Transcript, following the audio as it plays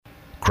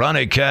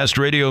ChronicCast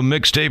Radio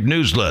Mixtape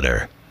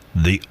Newsletter,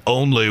 the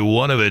only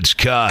one of its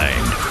kind.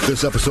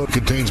 This episode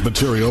contains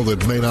material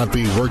that may not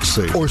be work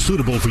safe or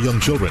suitable for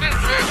young children.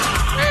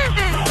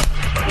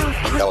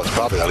 Hell, it's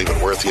probably not even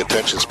worth the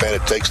attention span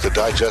it takes to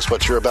digest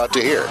what you're about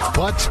to hear.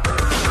 But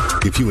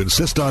if you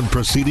insist on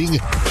proceeding,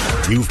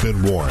 you've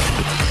been warned.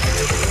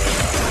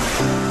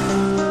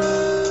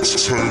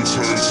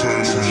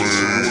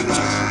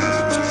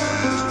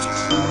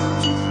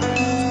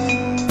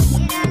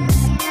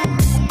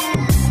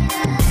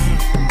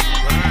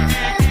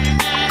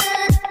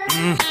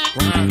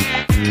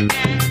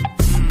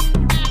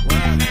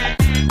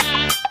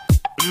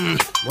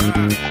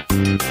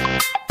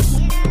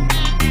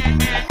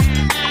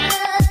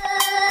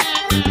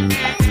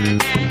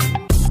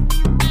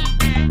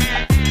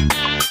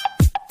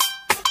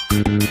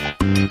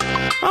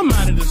 I'm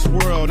out of this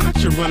world,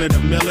 not your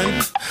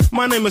run-of-the-millin'.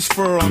 My name is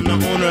Furrow, I'm the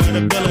owner of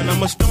the billin'.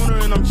 I'm a stoner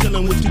and I'm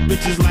chillin' with two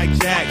bitches like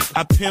Jack.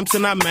 I pimps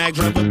and I mag,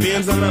 drive a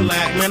Benz on the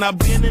lack. Man, I've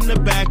been in the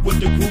back with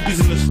the groupies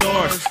in the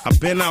stores. I've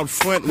been out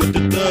front with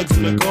the thugs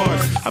and the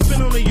guards. I've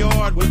been on the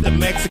yard with the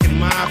Mexican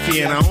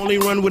mafia. And I only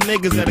run with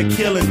niggas that'll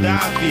kill and die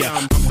for ya.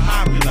 I'm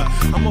popular,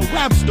 I'm a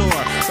rap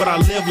star, but I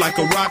live like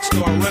a rock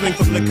star running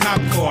from the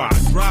cop car.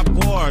 I drop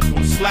bars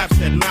on slaps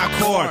that knock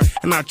hard,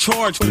 and I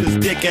charge for this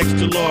dick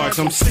extra large.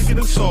 I'm sicker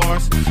than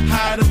SARS,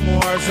 higher than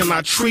Mars, and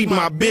I treat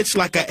my bitch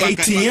like an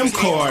ATM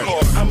card.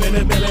 I'm in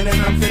the building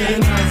and I'm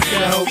feeling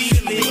myself. I'm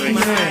feeling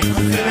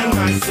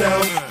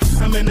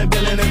myself. I'm in the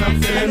building and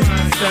I'm feeling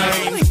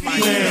myself.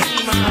 Man,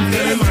 I'm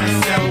feeling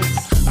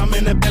myself. I'm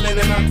in the building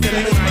and I'm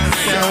feeling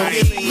myself.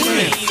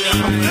 Man,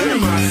 I'm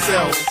feeling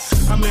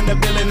myself. I'm in the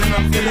building and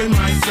I'm feeling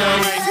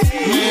myself.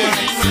 Yeah,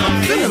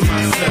 I'm feeling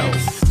myself.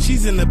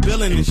 She's in the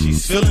building and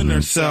she's feeling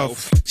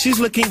herself. She's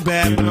looking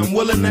bad, but I'm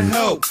willing to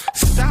help.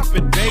 Stop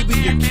it, baby,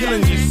 you're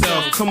killing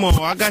yourself. Come on,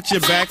 I got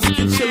your back, you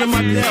can chill in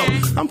my delt.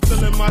 I'm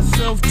feeling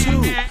myself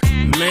too.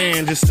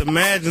 Man, just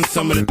imagine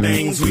some of the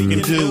things we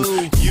can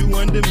do. You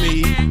under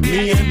me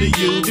under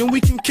you. Then we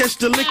can catch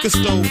the liquor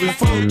store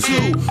before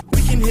 2.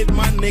 We can hit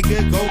my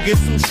nigga, go get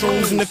some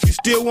shrooms. And if you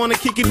still wanna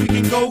kick it, we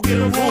can go get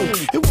a room.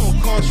 It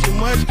won't cost you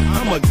much,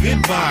 I'm a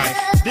good buy.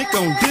 Dick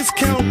on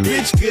discount,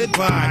 bitch,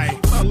 goodbye.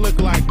 I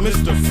look like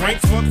Mr. Frank,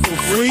 fuck for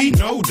free.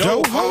 No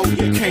dough, ho,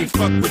 you can't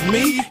fuck with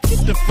me.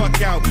 Get the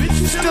fuck out, bitch,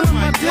 you still in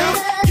my doubt.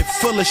 You're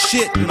full of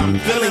shit and I'm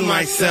feeling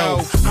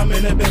myself. I'm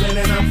in the building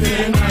and I'm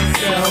feeling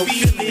myself. I'm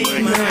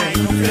feeling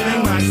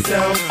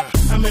myself.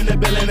 I'm in the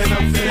building and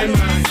I'm feeling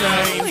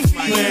myself.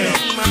 Man,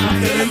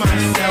 I'm feeling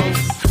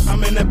myself.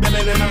 I'm in the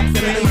building and I'm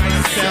feeling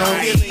myself.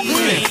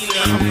 Man,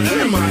 I'm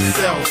feeling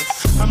myself.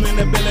 I'm in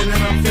the building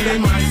and I'm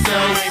feeling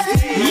myself.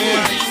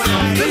 Yeah,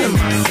 I'm feeling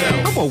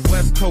myself. I'm a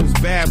West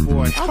Coast bad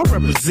boy. I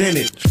represent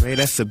it. Trey,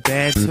 that's a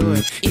bad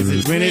hood. Is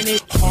it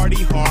rented?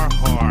 Hardy, hard.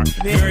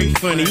 Very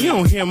funny. You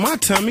don't hear my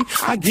tummy.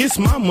 I guess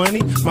my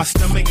money. My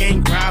stomach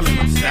ain't growling.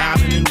 I'm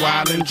styling and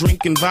wildin'.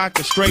 Drinking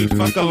vodka straight.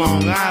 Fuck a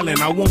Long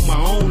Island. I want my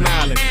own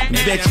island.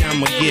 Bet you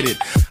I'ma get it.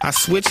 I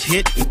switch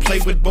hit and play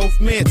with both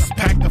mitts.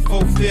 Pack the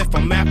 4/5.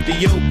 I'm after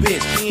your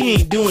bitch. He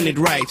ain't doing it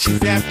right.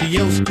 She's after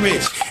your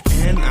scritch.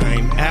 And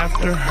I'm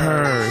after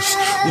hers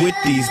with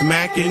these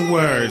mackin'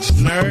 words,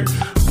 nerd.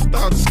 I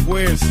thought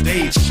square and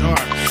stayed sharp.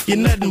 You're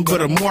nothing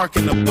but a mark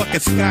in a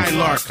bucket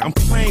skylark. I'm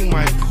playing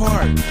my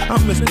part.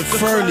 I'm Mr.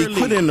 Furley.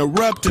 Quit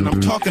interrupting. I'm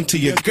talking to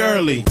your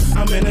girlie.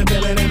 I'm in the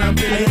building and I'm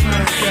feeling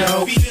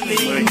myself. I'm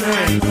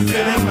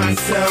feeling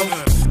myself.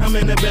 I'm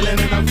in the building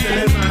and I'm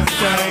feeling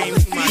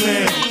myself.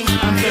 Man,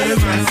 I'm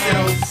feeling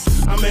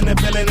myself. I'm in the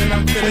building and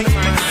I'm feeling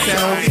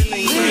myself.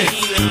 Man,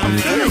 I'm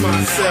feeling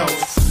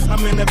myself.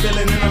 I'm in the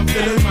building and I'm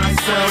feeling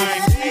myself.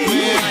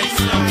 Yeah,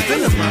 I'm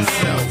feeling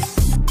myself.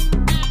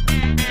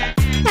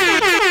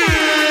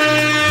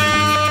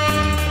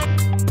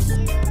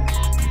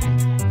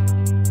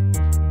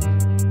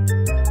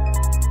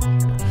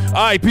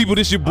 All right, people,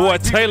 this your boy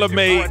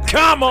TaylrMayd,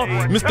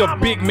 Mr.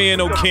 Big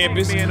Man on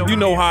campus. You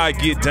know how I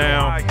get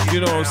down. You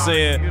know what I'm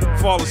saying?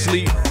 Fall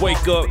asleep,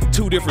 wake up,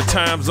 2 different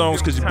time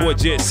zones because your boy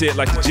Jet set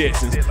like the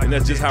Jetsons, and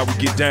that's just how we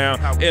get down.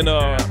 And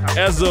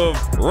as of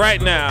right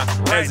now,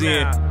 as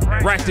in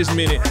right this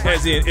minute,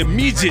 as in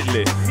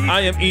immediately,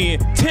 I am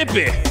in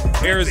Tempe,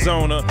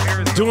 Arizona,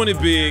 doing it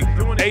big.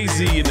 AZ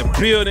in the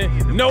building,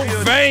 no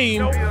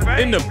Fame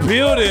in the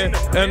building,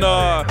 and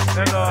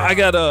I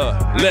gotta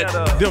let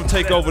them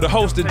take over the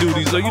hosting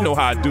duties, so you know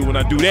how I do when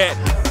I do that.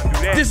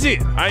 This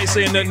it. I ain't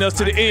saying nothing else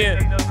to the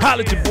end.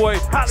 Holla at your boy.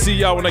 See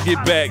y'all when I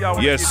get back.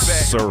 Yes,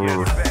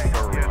 sir.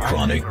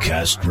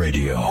 ChronicCast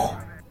Radio,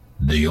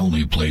 the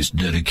only place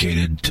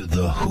dedicated to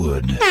the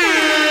hood.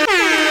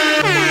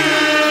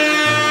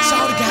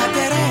 Shawty got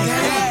that ass.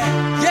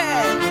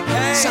 Yeah.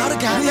 Shawty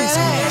got that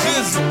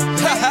ass.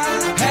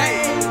 Hey.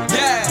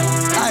 Yeah.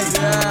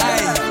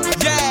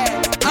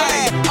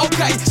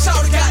 Okay.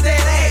 Shawty got that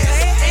ass.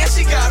 And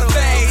she got a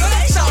fade.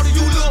 Shawty,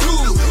 you look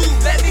good.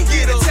 Let me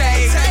get a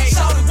tag.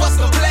 Shawty, what's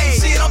the play?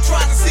 Shit, I'm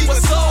trying to see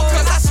what's on.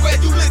 Cause I swear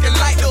you looking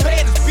like the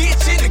baddest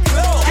bitch in the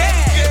club.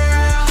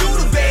 Yeah. You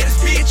the baddest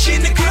bitch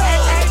in the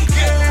club.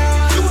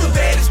 You the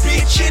baddest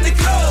bitch in the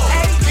club.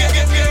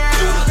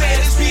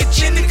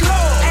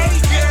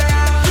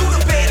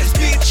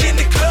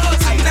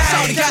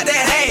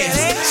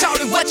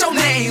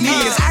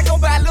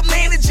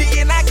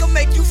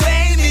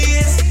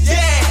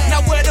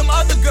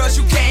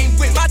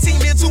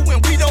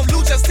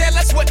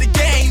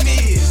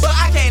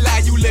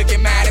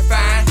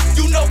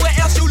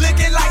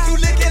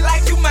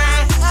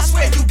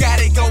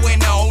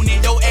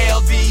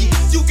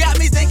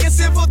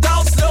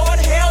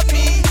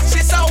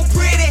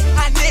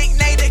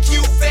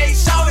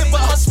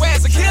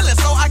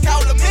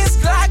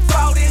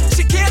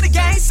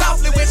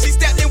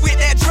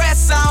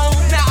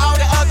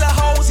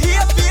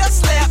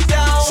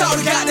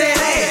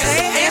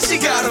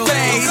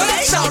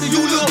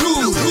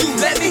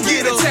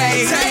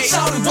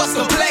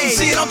 what's the play?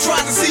 Shit, I'm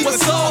trying to see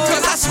what's up,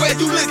 cause I swear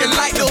you looking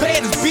like the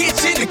baddest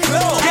bitch in the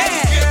club.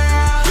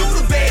 Yeah, you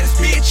the baddest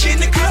bitch in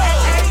the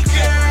club.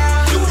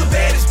 You the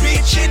baddest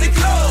bitch in the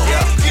club.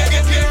 You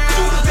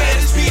the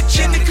baddest bitch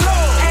in the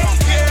club.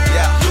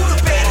 You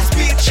the baddest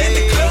bitch in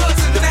the club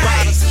tonight. The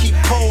bottles keep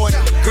pouring,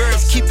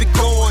 girls keep it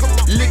going.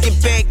 Looking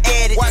back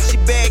at it, watch she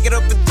bag it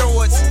up and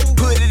throw it.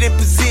 Put it in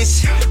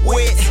position,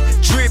 wet,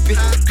 dripping.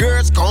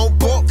 Girls gon'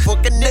 buck,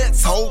 fucking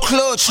nuts, whole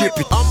club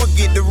tripping. I'ma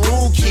get the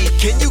room key,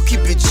 can you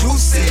keep it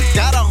juicy?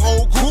 Got a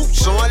whole group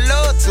showing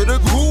love to the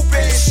group.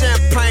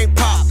 Champagne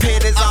pop,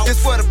 panties out,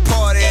 this for the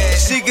party.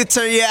 She can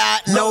turn you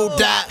out, no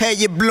doubt. Have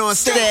you blowing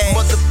stack.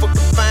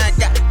 Motherfucking fine,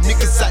 got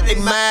niggas out they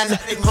mind.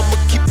 I'ma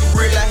keep it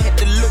real, I had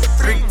to look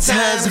 3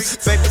 times.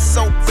 Baby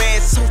so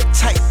bad, so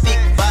tight, thick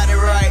body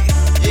right.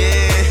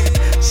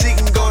 Yeah, she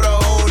can go the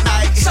whole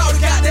night.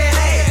 Shawty got that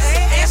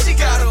ass, and she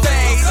got a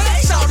face.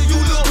 Shawty, you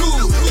look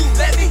good,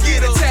 let me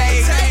get a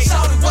taste.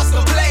 Shawty, what's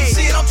the play?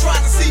 Shit, I'm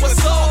trying to see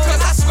what's up,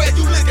 cause I swear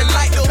you looking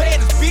like the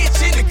baddest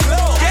bitch in the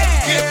club.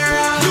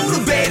 Yeah, you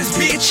the baddest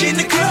bitch in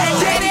the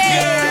club.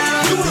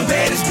 You the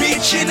baddest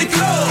bitch in the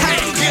club.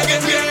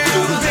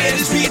 You the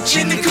baddest bitch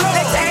in the club.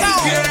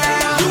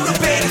 You the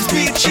baddest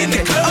bitch in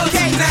the club.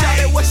 Okay,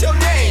 Shawty, what's your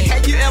name?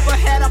 Have you ever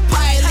had a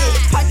pilot?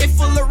 Pocket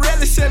full of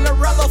relish,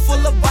 Cinderella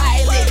full of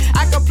violet.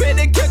 I can play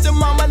the kitchen,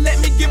 mama, let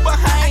me get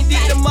behind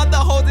it. The mother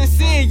holding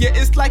sin, yeah,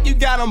 it's like you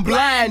got them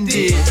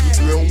blinded.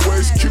 Real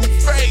West cute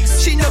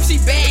face. She know she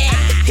bad.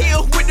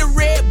 Heels with the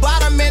red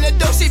bottom and the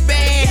dough she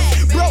bad.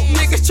 Broke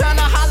niggas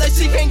tryna holler,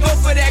 she can't go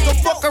for that. Go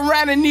fuck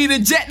around and need a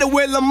jet to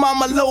wheel her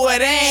mama lower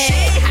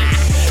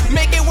that.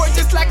 Make it work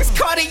just like it's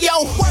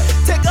cardio.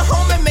 Take her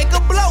home and make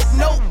her blow.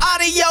 No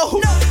audio.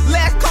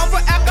 Last call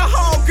for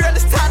alcohol, girl,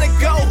 it's time to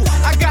go.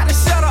 I got to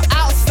shut her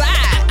outside.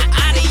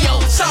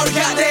 Adios. Shawty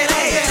got that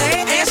ass,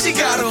 and she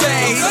got a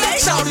face.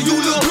 Shawty,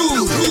 you look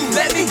good,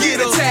 let me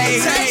get a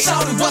taste.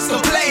 Shawty, what's the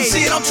play?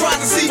 Shit, I'm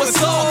trying to see what's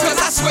up, cause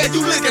I swear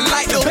you looking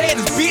like the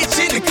baddest bitch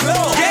in the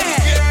club.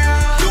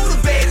 Yeah, you the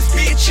baddest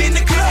bitch in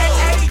the club.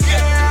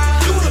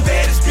 You the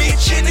baddest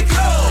bitch in the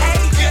club.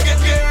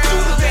 You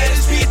the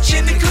baddest bitch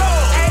in the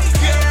club.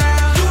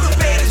 You the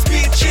baddest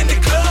bitch in the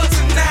club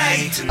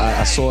tonight.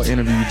 I saw an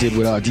interview you did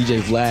with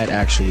DJ Vlad,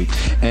 actually,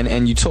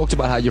 and you talked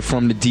about how you're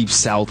from the deep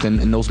south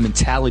and those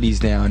mentalities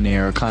down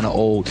there are kind of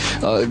old.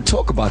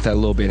 Talk about that a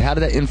little bit. How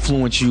did that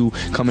influence you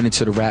coming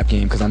into the rap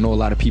game? Because I know a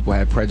lot of people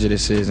have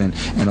prejudices and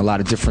a lot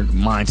of different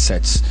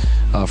mindsets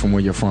from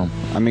where you're from.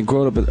 I mean,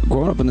 growing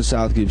up in the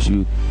South gives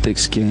you thick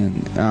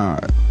skin.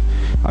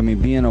 I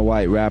mean, being a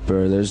white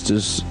rapper, there's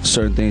just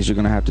certain things you're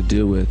gonna have to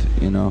deal with,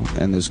 you know,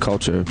 in this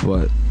culture.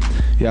 But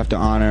you have to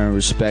honor and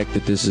respect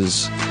that this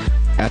is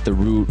at the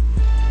root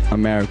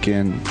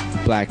American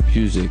black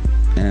music,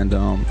 and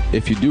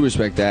if you do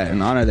respect that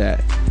and honor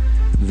that,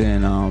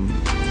 then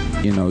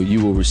you know,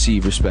 you will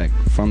receive respect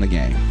from the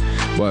game.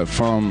 But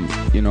from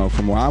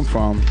where I'm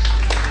from,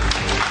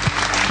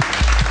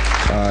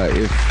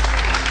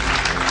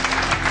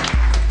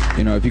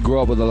 if you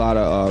grow up with a lot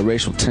of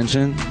racial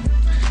tension,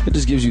 it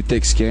just gives you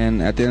thick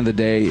skin. At the end of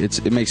the day,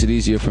 it makes it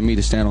easier for me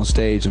to stand on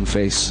stage and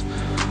face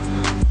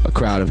a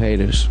crowd of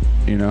haters,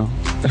 you know,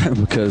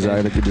 because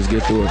I could just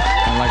get through it.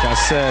 And like I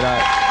said,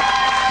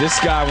 this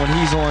guy, when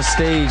he's on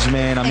stage,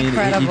 man, I mean,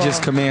 he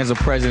just commands a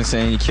presence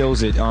and he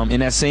kills it. In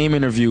that same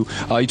interview,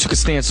 you took a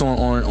stance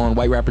on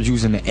white rappers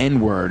using the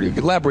N-word.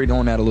 Elaborate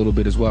on that a little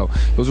bit as well.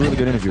 It was a really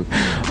good interview.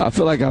 I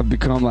feel like I've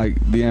become like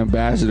the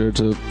ambassador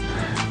to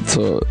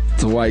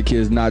white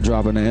kids not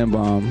dropping the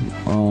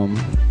N-bomb.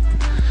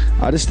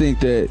 I just think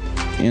that,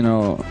 you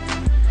know,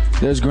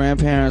 there's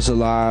grandparents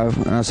alive,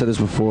 and I said this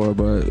before,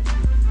 but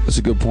it's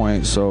a good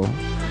point. So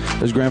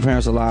there's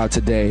grandparents alive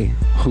today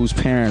whose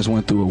parents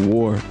went through a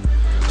war.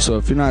 So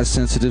if you're not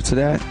sensitive to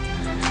that,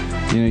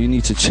 you know, you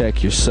need to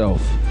check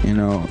yourself. You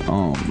know,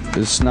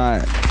 it's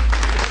not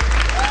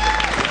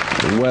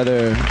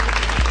whether,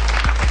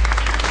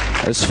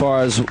 as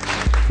far as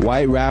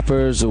white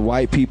rappers or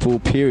white people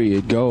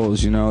period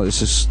goes, you know, it's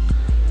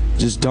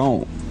just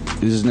don't.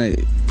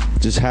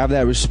 Just have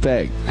that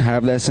respect,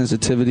 have that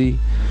sensitivity,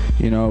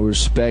 you know,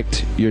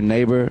 respect your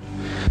neighbor,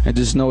 and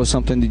just know it's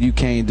something that you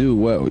can't do.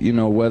 Well, you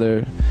know,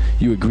 whether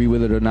you agree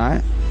with it or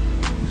not,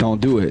 don't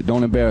do it.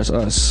 Don't embarrass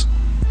us.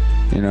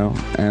 You know,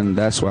 and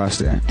that's where I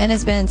stand. And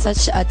it's been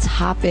such a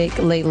topic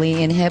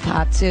lately in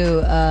hip-hop, too,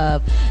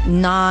 of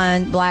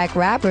non-black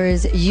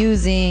rappers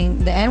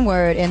using the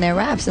N-word in their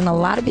raps. And a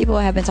lot of people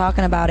have been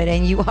talking about it,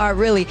 and you are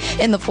really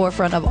in the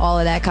forefront of all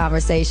of that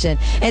conversation.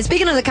 And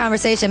speaking of the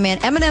conversation, man,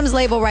 Eminem's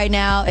label right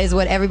now is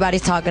what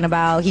everybody's talking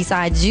about. He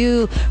signed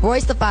you,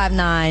 Royce the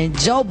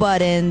 5'9", Joe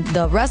Budden,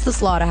 the rest of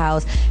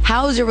Slaughterhouse.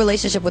 How's your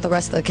relationship with the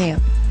rest of the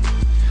camp?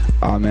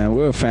 Oh, man,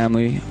 we're a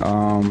family.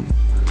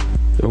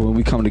 When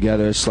we come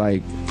together, it's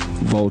like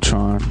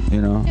Voltron,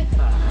 you know.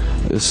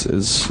 It's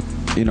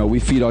you know, we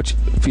feed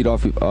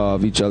off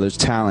of each other's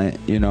talent,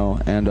 you know,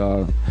 and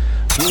we're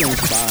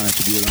inspiring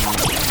to be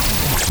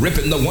around.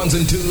 Ripping the ones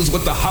and twos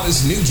with the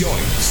hottest new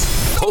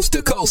joints. Coast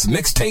to coast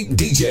mixtape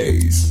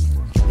DJs.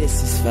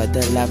 This is for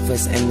the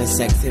lovers and the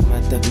sexy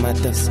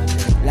mothers.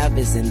 Love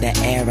is in the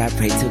air, I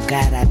pray to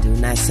God I do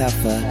not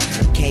suffer.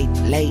 Kate,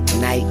 late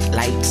night,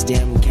 lights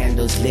dim,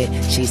 candles lit.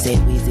 She said,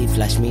 Weezy,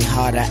 flush me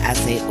harder. I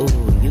say, ooh,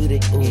 you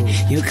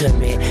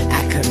commit,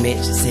 I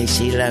commit. She say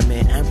she love me,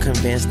 I'm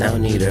convinced.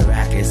 Don't need a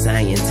rocket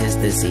scientist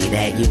to see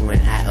that you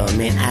and I are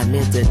meant. I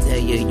meant to tell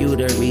you, you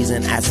the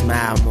reason I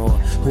smile more.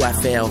 Who I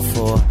fell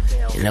for.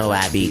 You know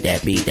I beat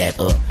that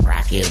up,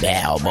 rock it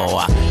bad boy.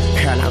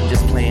 Girl, I'm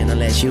just playing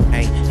unless you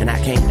ain't, and I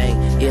can't think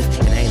if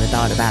it ain't a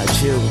thought about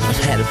you.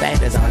 Matter of fact,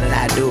 that's all that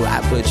I do. I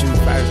put you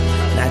first.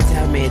 Now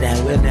tell me that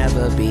we'll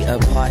never be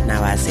apart.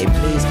 Now I say,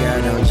 please,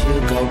 girl, don't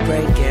you go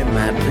breaking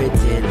my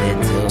pretty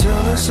little.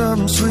 Tell me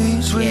something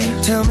sweet.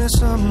 Yeah. Tell me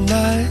something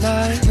light.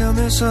 Tell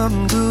me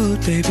something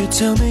good, baby.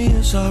 Tell me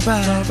it's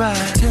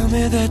alright. Tell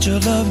me that you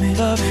love me.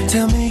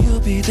 Tell me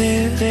you'll be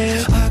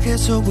there. I get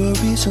so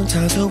worried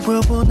sometimes the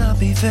world will not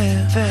be fair.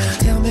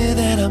 Tell me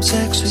that I'm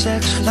sexy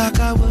like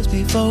I was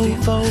before.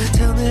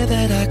 Tell me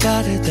that I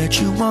got it, that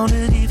you want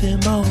it even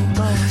more.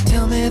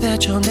 Tell me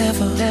that you'll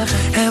never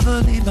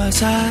ever leave my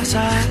side.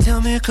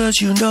 Tell me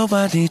cause you know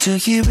I need to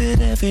hear it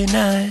every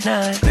night.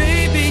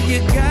 Baby,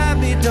 you got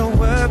me, don't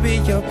worry,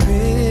 you're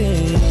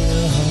pretty.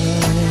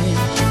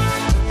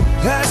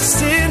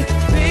 That's it,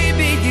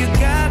 baby, you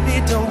got me,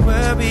 don't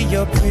worry,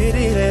 you're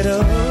pretty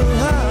little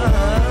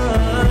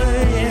heart.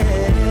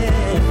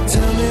 Yeah.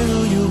 Tell me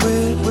who you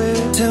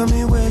with, tell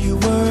me where you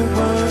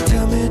were.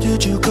 Tell me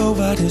did you go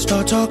out and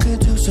start talking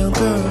to some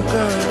girl?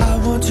 I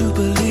want to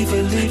believe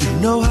it, you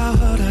know how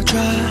hard I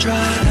try.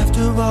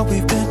 After all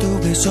we've been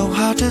through, it's so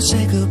hard to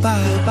say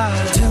goodbye.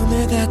 Tell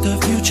me that the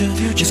future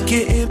is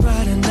getting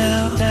brighter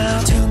now.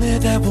 Tell me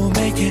that we'll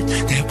make it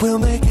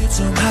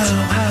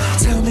somehow.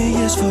 Tell me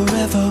it's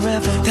forever,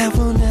 that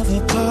we'll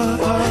never part.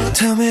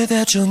 Tell me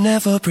that you'll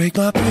never break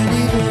my pretty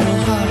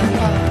little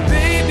heart.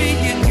 Baby,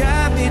 you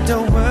got me,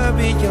 don't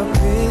worry, you're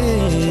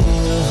pretty.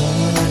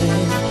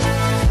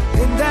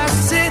 And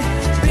that's it,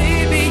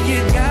 baby,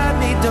 you got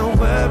me, don't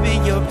worry,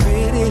 you're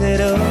pretty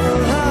little heart.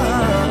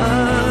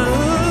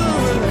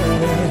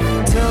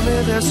 Tell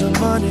me there's some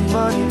money.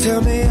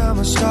 Tell me I'm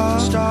a star.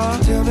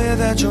 Tell me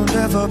that you'll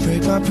never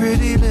break my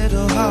pretty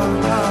little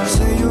heart.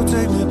 Say you'll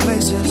take me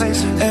places.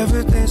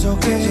 Everything's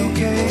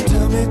okay.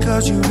 Tell me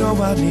cause you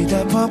know I need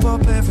that pump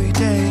up every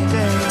day.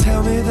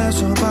 Tell me that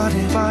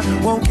somebody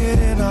won't get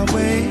in our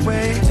way.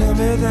 Tell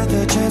me that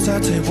the chance I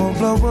take won't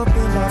blow up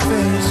in my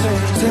face.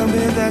 Tell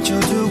me that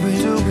you'll do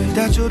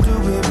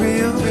it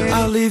real.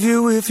 I'll leave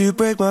you if you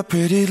break my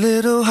pretty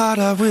little heart,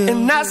 I will.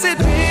 And I said,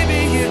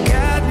 baby, you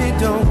got me,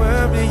 don't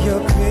worry,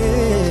 you're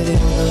pretty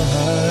little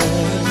heart.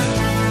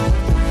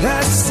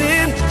 That's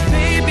it,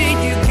 baby,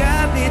 you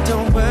got me,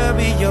 don't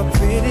worry, you're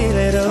pretty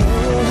little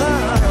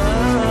heart.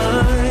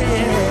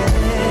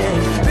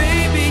 Yeah.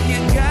 Baby, you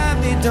got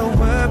me, don't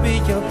worry,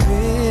 you're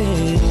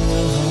pretty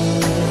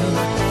little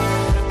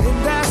heart.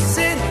 And that's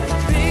it,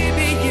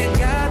 baby, you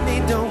got me,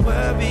 don't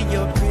worry,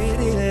 you're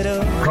pretty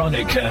little heart.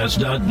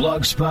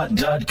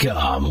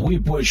 ChronicCast.blogspot.com. We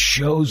push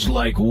shows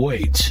like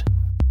weight.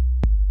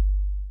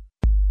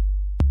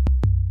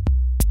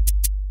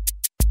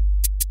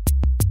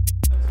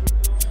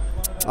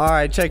 All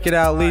right, check it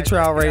out. Lee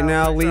Trout right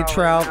now. Lee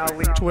Trout,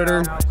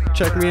 Twitter.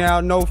 Check me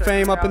out. No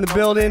Fame up in the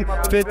building.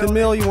 Fifth and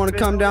Mill. You want to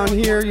come down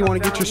here? You want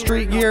to get your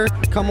street gear?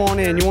 Come on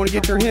in. You want to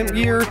get your hemp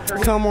gear?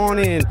 Come on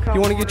in. You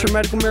want to get your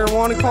medical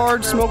marijuana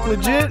card? Smoke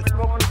legit?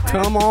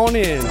 Come on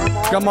in.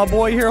 Got my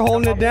boy here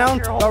holding it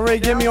down. Already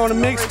get me on a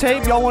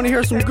mixtape. Y'all want to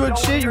hear some good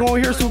shit? You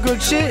want to hear some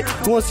good shit?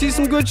 You want to see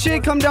some good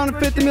shit? Come down to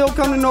Fifth and Mill.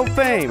 Come to No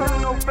Fame.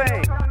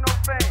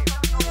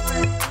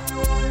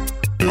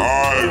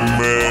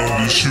 Alright,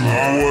 man, this your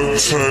boy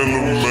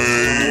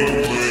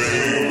TaylrMayd.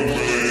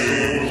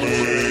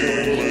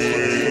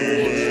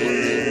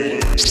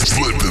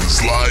 Flip and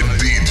slide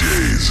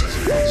DJs.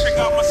 Check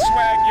out my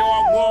swag, yo,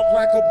 I walk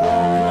like a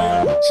ball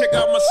player. Check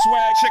out my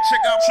swag, check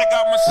out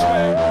my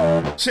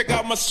swag. Check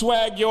out my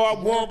swag, yo, I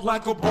walk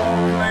like a ball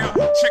player.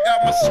 Check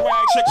out my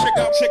swag, check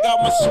out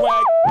my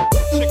swag.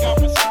 Check out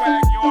my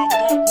swag, yo, I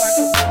walk like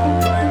a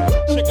ball player.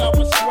 Check out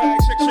my swag,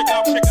 check out my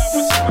swag.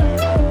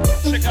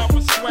 Check out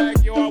my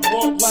swag, yo, I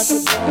walk like a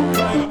ball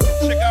player.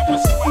 Check out my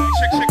swag,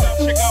 check out my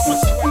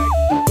swag.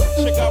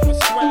 Check out my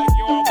swag,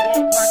 yo, I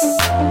walk like a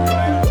ball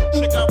player.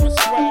 Check out my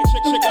swag,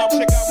 check out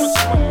my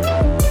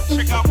swag.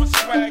 Check out my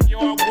swag, yo,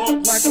 I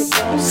walk like a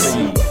ball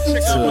player.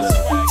 Check out my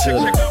swag, check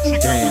out my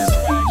swag.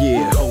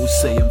 Yeah, hoes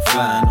say I'm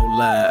fly, no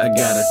lie, I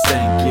gotta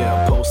thank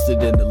ya.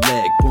 Posted in the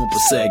leg, bumper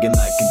sagging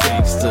like a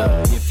gangster.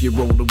 If you're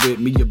rolling with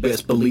me, you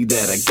best believe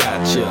that I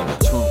got ya.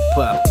 Trunk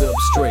popped up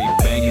straight,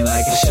 banging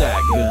like a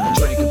shotgun.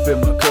 Drink up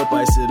in my cup,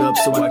 ice it up,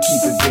 so I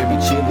keep it very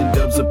chillin'.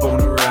 Dubs up on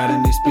the ride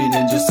and they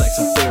spinning just like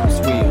some Ferris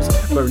wheels.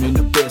 Burning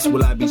the best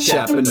while I be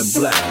chopping the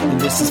block.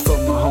 And this is for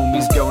my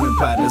homies, going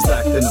partners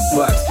locked in a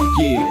box.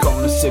 Yeah,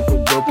 calling a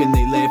sickle broken,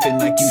 they laughing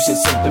like you said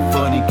something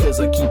funny. Cause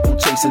I keep on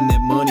chasing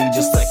that money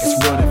just like it's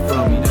running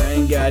from me. Now, I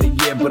ain't got it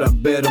yet, but I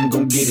bet I'm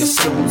gon' get it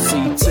soon.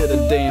 See, to the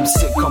damn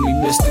sick, call me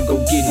Mr. Go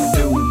get it,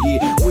 dude.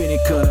 Yeah, when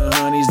it come to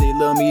honeys, they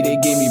love me, they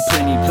give me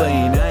plenty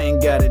playing. I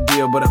ain't got a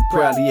deal, but I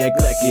probably act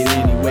like it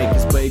anyway.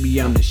 Cause baby,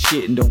 I'm the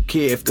shit and don't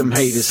care if them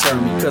haters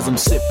hurt me. Cause I'm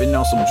sipping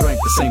on some drink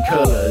the same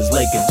color as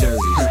Laker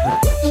jerseys.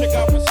 Check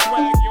out my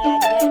swag, yo, I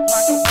walk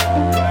like a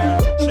ball player.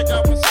 Check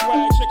out my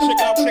swag, check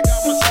out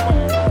my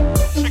swag.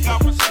 Check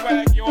out my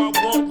swag, yo, I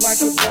walk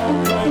like a ball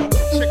player.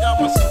 Check out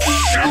my swag.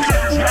 Check out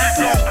my swag,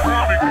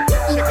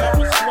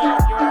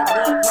 yo, I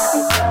walk like a ball player.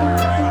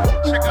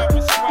 Check out my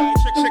swag,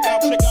 check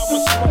out my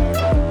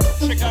swag.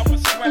 Check out my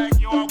swag,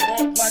 yo, I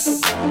walk like a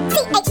ball player.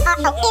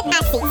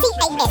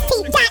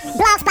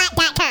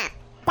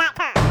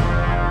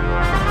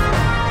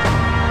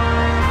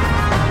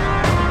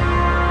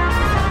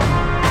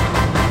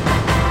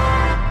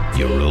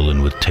 You're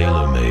rolling with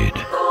TaylrMayd,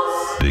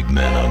 big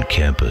man on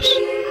campus.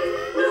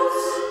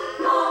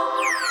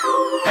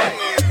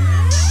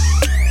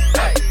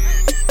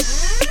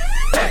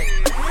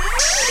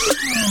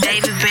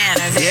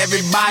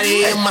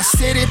 Everybody in my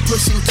city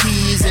pushing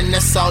keys, and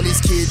that's all these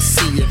kids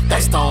see. If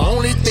that's the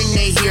only thing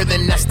they hear,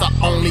 then that's the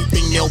only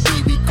thing they'll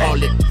be. We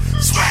call it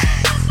swag,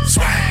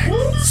 swag,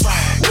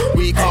 swag.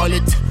 We call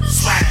it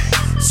swag,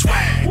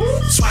 swag,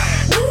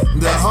 swag.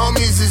 The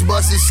homies is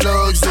busting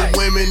slugs, the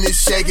women is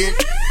shaking.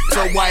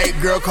 So white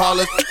girl call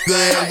it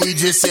good, and we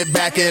just sit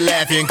back and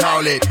laugh and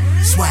call it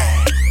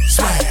swag,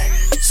 swag,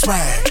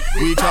 swag.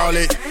 We call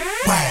it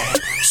swag,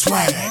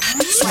 swag,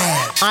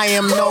 swag. I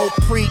am no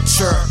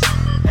preacher,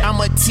 I'm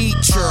a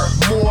teacher,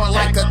 more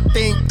like a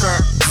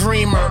thinker,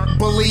 dreamer,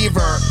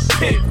 believer.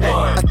 Pick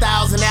one.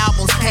 1,000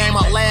 albums came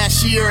out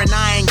last year and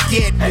I ain't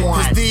get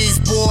one. Cause these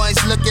boys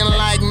looking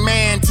like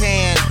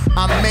Mantan.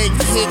 I make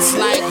hits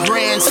like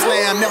Grand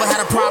Slam, never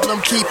had a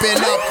problem keeping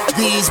up.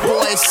 These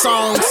boys'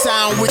 songs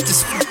sound with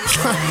this.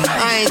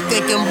 I ain't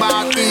thinking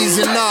about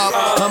easing up.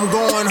 I'm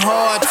going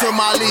hard till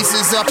my lease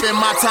is up and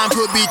my time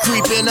could be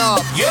creeping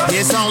up.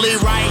 It's only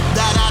right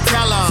that I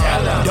tell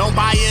them. Don't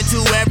buy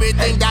into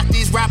everything that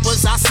these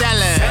rappers are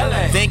selling.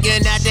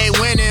 Thinking that they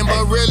winning,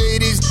 but really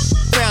these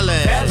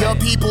felon. Your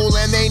people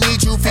and they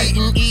need you,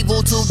 feeding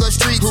evil to the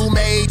street. Who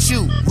made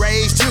you,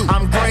 raised you?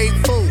 I'm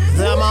grateful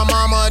that my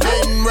mama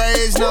didn't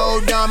raise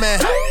no dummy.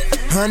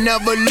 I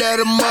never let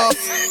them up,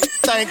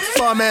 thank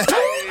for me.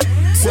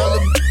 Tell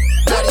them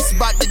that it's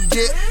about to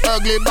get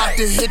ugly, about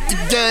to hit the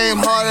game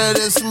harder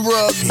than some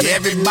rugby.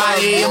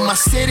 Everybody in my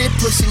city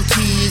pushing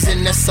keys,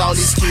 and that's all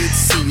these kids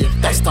see. If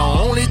that's the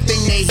only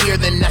thing they hear,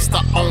 then that's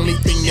the only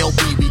thing they'll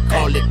be. We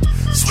call it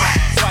swag,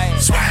 swag,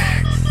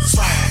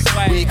 swag.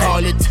 We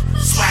call it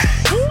swag,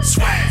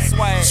 swag,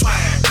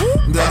 swag.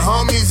 The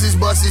homies is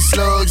busting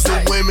slugs,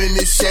 the women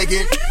is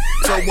shaking.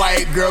 So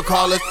white girl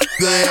call it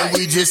good, and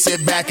we just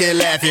sit back and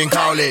laugh and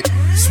call it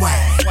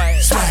swag,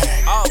 swag,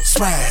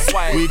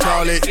 swag. We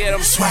call it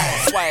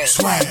swag, swag,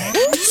 swag.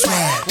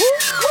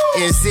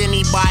 Is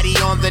anybody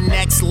on the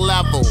next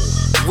level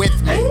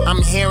with me?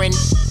 I'm hearing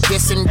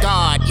this in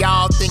God,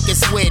 y'all think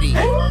it's witty.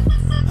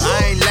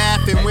 I ain't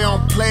laughing, we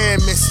don't play in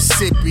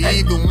Mississippi.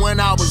 Even when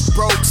I was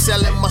broke,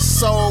 selling my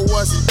soul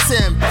wasn't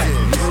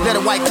tempting. Let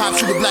a white cop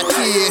shoot a black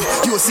kid,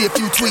 you will see a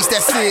few tweets,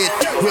 that's it.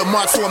 We'll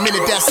march for a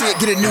minute, that's it.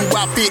 Get a new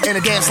outfit and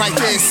a dance like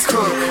this.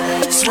 Cook,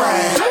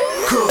 swag,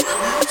 cook,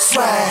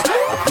 swag. A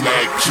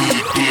black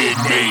kid did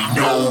make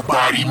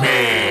nobody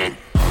mad.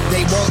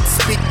 They won't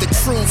speak the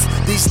truth,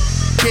 these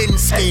been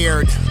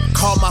scared.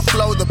 Call my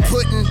flow the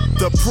pudding,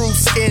 the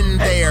proof's in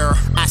there.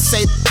 I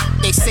say,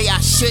 they say I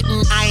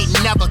shouldn't, I ain't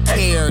never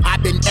cared.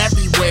 I've been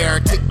everywhere,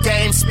 took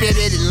game, spit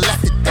it and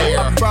left it there.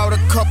 I brought a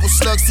couple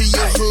slugs to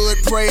your hood,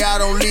 pray I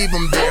don't leave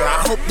them there.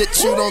 I hope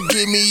that you don't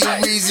give me a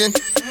reason,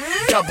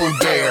 double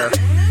dare.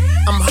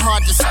 I'm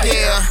hard to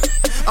scare,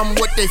 I'm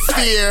what they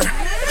fear,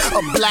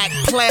 a black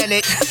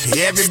planet.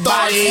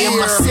 Everybody in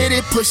my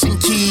city pushing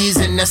keys,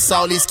 and that's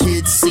all these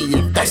kids see.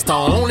 If that's the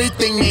only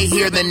thing they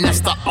hear, then that's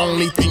the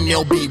only thing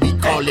they'll be. We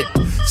call it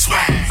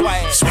swag,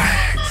 swag,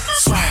 swag,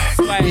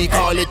 swag. We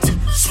call it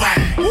swag,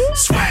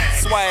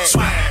 swag,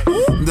 swag.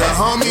 The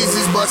homies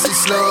is busting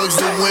slugs,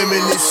 the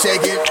women is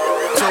shaking.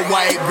 So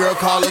white girl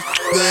call it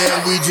good,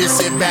 and we just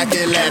sit back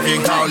and laugh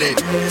and call it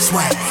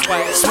swag,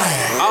 swag,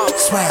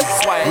 swag.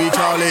 We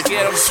call it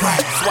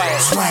swag, swag,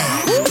 swag.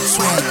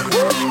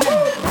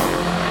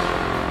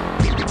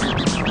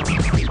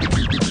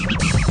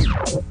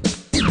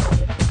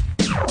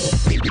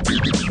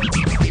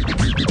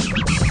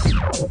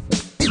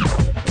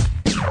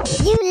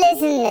 You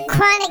listen to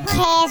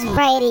ChronicCast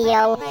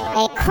Radio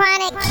at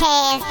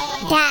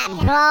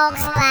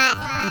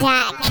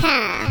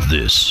ChronicCast.blogspot.com.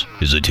 This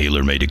is a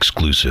TaylrMayd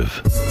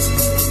exclusive. The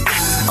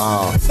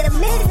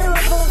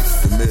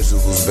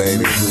Miserables,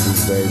 baby.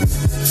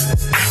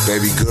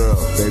 Baby girl.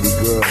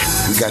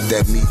 We got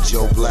that Meet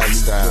Joe Black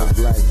style.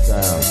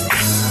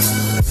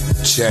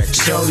 Check.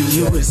 Shorty,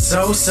 you is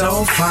so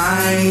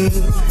fine.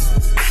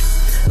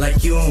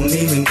 Like you don't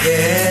even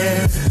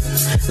care.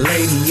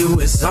 Lady, you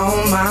is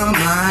on my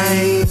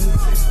mind.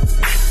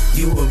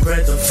 You a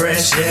breath of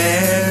fresh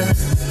air.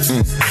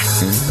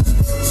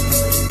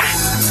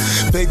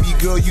 Baby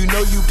girl, you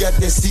know you got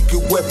that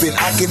secret weapon.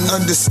 I can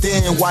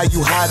understand why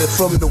you hide it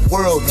from the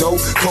world, though.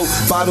 Coke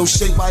bottle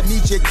shape, I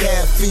need your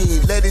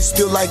caffeine. Let it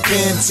spill like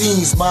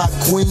canteens, my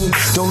queen.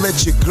 Don't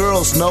let your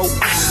girls know.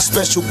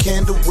 Special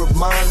candle,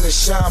 remind to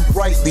shine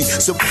brightly.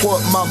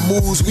 Support my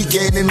moves, we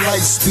gaining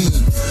light speed.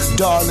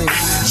 Darling,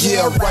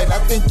 yeah, right, I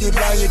think you're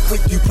lying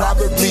quick. You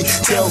probably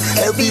tell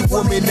every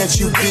woman that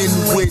you've been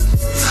with.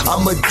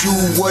 I'ma do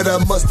what I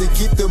must to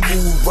get the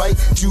mood right.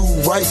 Do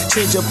right,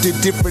 change up the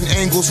different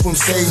angles from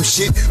same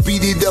shit.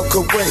 Beat it up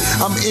correct.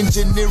 I'm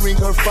engineering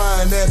her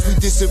fine as we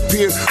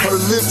disappear. Her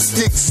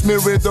lipstick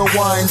smearing the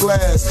wine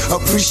glass.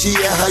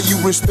 Appreciate how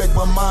you respect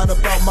my mind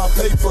about my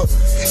paper.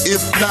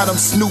 If not, I'm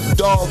Snoop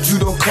Dogg. You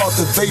don't call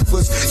the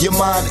vapors. Your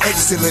mind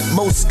excellent.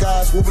 Most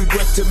guys will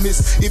regret to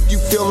miss. If you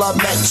feel I'm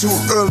not too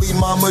early,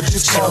 mama,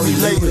 just call me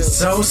later. You is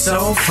so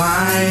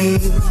fine.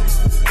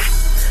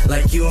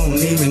 Like you don't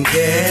even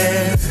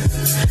care.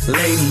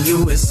 Lady,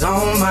 you is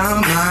on my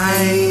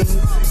mind.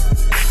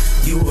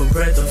 You a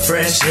breath of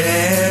fresh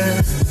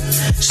air.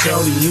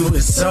 Shorty, you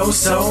is so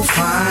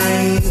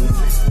fine.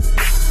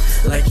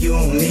 Like you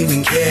don't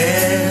even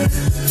care.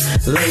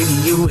 Lady,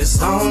 you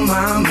is on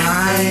my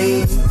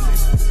mind.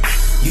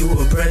 You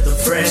a breath of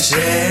fresh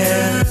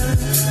air.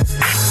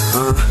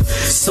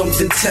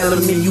 Something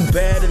telling me you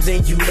better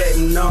than you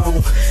letting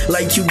on.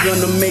 Like you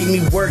gonna make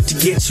me work to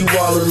get you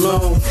all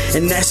alone.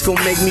 And that's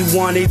gonna make me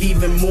want it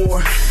even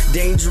more.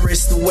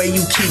 Dangerous the way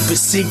you keep it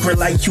secret,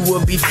 like you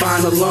would be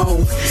fine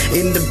alone.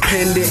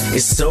 Independent,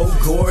 it's so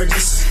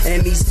gorgeous.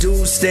 And these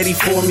dudes steady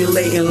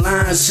formulating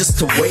lines just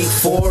to wait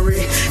for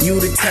it. You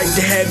the type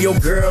to have your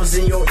girls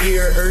in your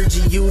ear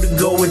urging you to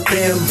go with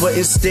them, but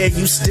instead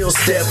you still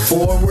step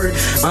forward.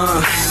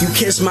 You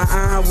kiss my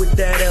eye with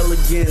that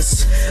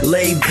elegance.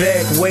 Lay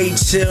back, way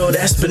chill,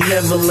 that's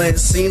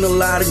benevolence. Seen a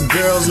lot of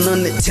girls,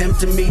 none that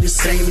tempted me the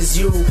same as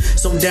you.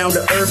 So down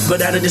to earth,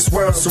 but out of this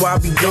world, so I'll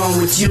be gone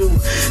with you.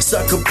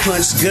 Sucker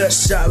punch, gut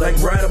shot, like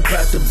right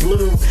about the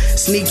blue.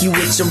 Sneaky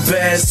with your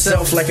bad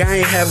self, like I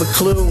ain't have a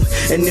clue.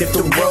 And if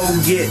the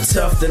road get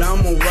tough, then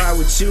I'm gonna ride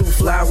with you,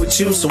 fly with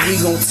you, so we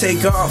gon'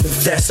 take off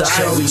if that's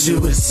alright with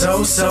you. Is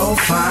so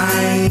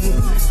fine.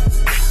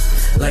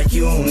 Like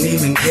you don't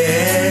even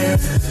care.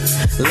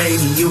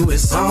 Lady, you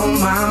is on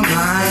my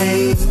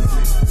mind.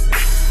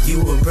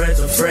 You a breath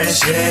of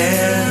fresh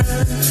air.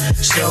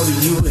 Shorty,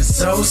 you is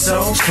so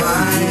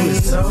fine. You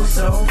is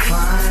so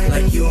fine.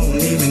 Like you don't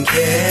even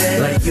care.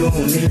 Like you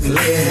don't even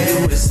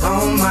care. You is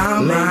on my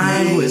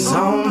mind. You is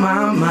on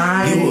my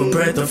mind. You a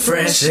breath of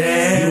fresh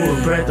air. You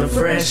a breath of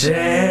fresh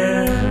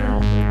air.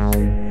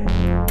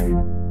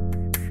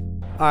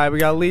 Alright, we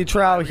got Lee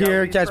Trout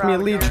here. Catch me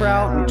at Lee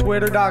Trout on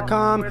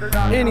Twitter.com.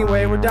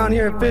 Anyway, we're down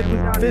here at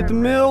Fifth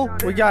Mill.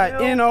 We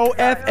got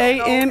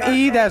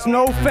NOFAME. That's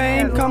no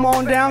fame. Come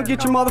on down.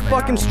 Get your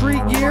motherfucking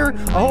street gear.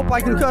 I hope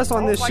I can cuss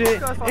on this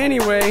shit.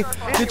 Anyway,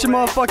 get your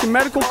motherfucking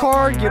medical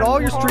card. Get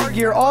all your street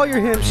gear, all your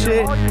hemp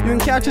shit. You can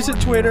catch us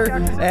at Twitter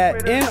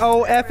at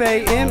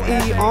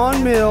NOFAME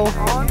on Mill.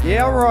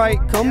 Yeah, right.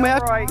 Come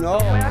back.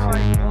 No.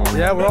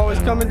 Yeah, we're always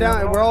coming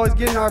down. We're always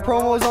getting our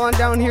promos on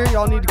down here.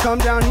 Y'all need to come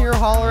down here,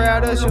 holler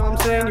at us. You know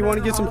what I'm saying? You want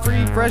to get some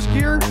free, fresh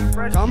gear?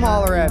 Come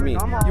holler at me.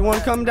 You want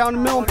to come down to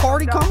Mill and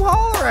party? Come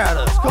holler at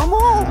us. Come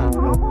on.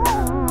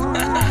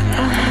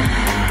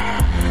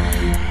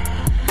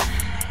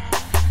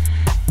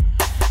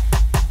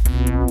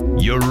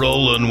 You're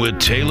rolling with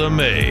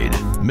TaylrMayd,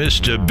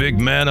 Mr. Big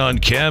Man on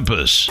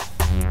Campus.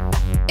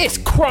 It's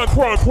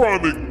ChronicCast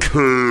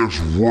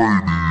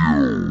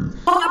Radio.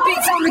 All the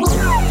beats on the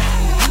track.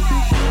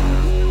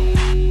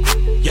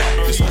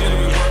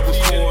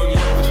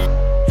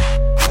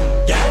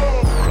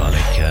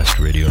 ChronicCast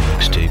Radio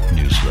Mixtape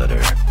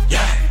Newsletter. The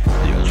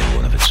only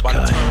one of its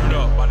kind.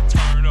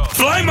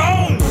 Flame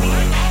on!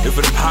 If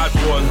for them hot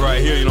boys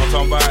right here, you know what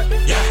I'm talking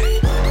about?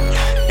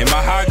 Yeah. And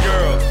my hot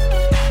girls.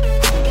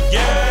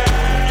 Yeah.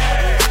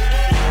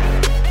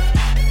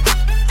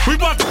 We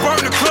about to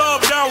burn the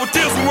club down with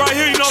this one right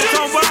here, you know what I'm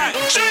talking about?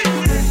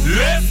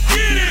 Let's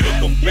get it!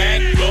 Look 'em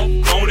back up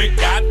on it,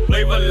 got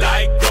flavor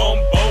like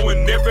gumbo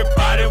and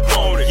everybody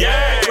want it.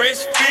 Yeah.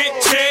 Fresh fit,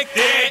 check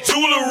that.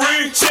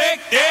 Jewelry, check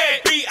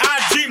that.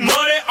 B.I.G.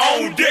 money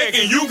on deck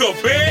and you go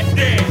bet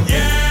that.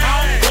 Yeah.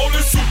 I'm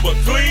rolling super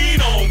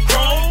clean on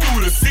chrome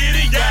through the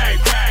city, yeah.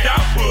 I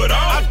put on,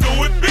 I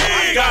do it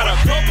big. Got a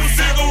couple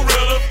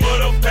cigarillas for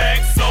the pack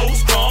so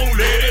strong.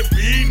 Let it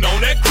be known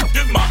that cook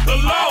is my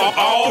cologne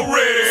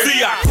already.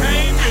 See, I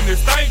came in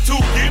this thing to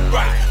get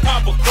right.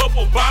 Pop a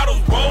couple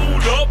bottles,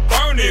 rolled up,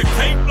 burn it,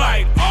 tank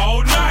light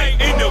all night.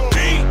 In the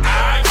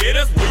B.I., yeah,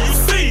 that's where you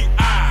see.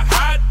 I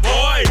hot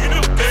boy in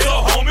the bed,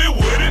 so homie,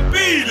 would it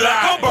be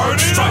like? I'm burning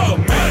strike up.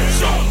 A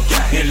match on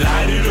and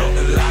light it up,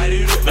 light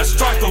it up. Now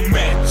strike a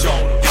match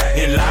on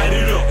and light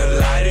it up,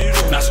 light it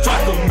up. Now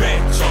strike a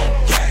match on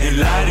and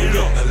light it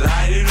up,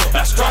 light it up.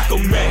 Now strike a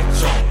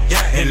match on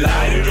and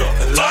light it up,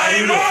 light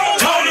it up.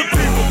 Call the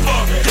people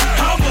for me,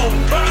 I'm on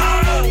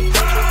fire.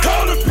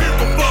 Call the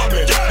people for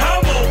me,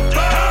 I'm on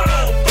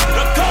fire.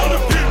 Now call the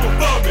people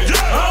for me,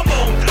 I'm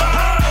on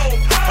fire.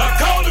 I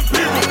call the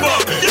people for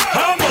me,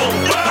 I'm on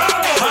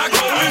fire.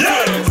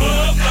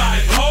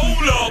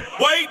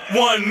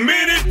 1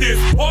 minute. This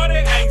party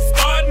ain't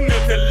starting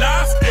until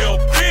I still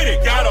fit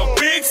it. Got a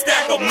big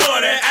stack of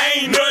money,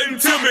 ain't nothing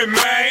to me,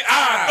 man.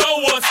 I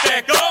throw a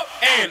stack up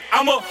and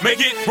I'ma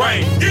make it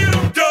rain. Get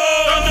 'em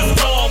done.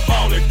 Thunderstorm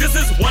on it. This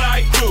is what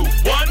I do.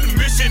 One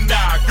mission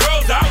now,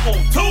 girls I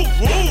want two.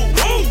 Woo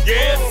woo.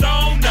 Yeah, it's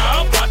on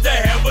now. About to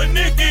have a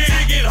Nicky.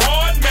 Digging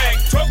hard Mac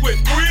truck with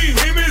 3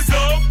 Hemis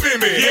up in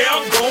me. Yeah,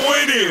 I'm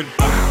going in.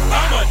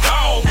 I'm a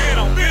dog and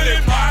I'm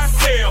feeling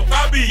myself.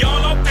 I be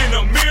all up in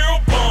the mirror,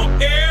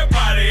 bump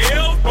everybody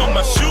else. From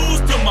my shoes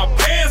to my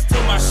pants to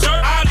my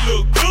shirt, I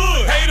look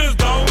good. Haters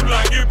don't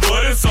like it,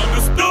 but it's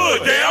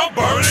understood. Yeah, I'm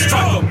burning.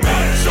 Strike a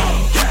match on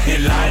it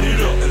and light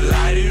it up.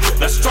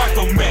 Let's strike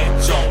a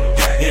match on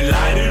it and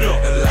light it up.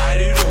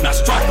 Now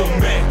strike a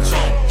match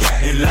on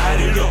it and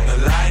light it up.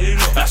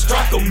 Now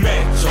strike a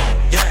match on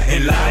it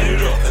and light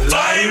it up.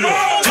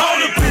 Call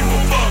the people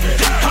for me.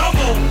 I'm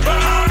on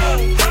fire.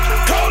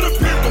 Call the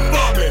people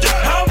for me.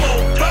 I'm on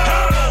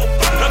fire.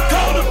 Now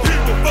call the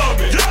people for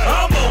me.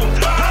 I'm on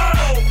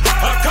fire.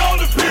 I call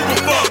the people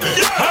for me.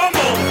 I'm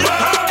on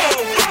fire.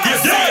 You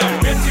see, I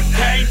bet you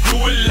can't do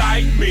it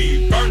like me.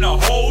 Burn the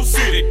whole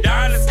city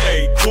down and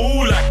stay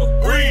cool like a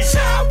breeze.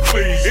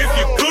 Please, if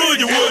you could,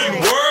 you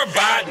wouldn't worry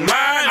about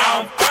mine.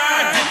 I'm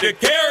fine. Get the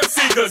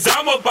kerosene, cause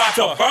I'm about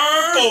to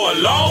burn for a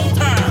long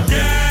time.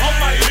 On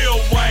my Lil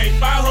Wayne,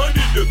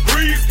 500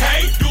 degrees.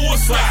 Can't do a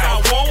slice,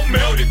 I won't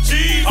melt the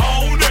cheese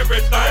on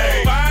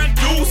everything. Fine,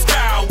 do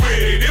style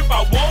with it. If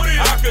I want it,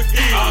 I could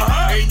get it.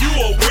 And you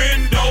a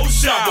window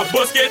shopper,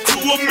 bust get to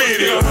a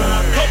minute.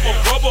 Couple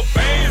rubber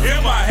bands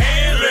in my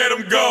hand, let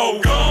them go.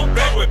 Come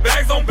back with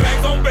bags on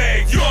bags on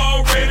bags. You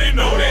already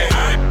know that.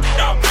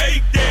 I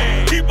make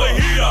that. Keep a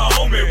heater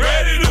on me,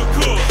 ready to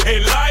cook.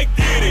 And like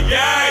it,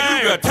 yeah,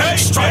 you can take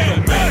strike a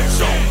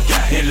match on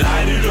it and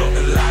light it up.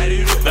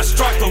 Let's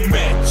strike a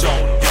match on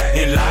it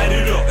and light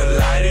it up.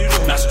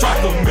 Now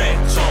strike a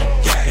match on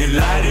it and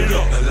light it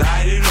up.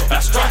 Now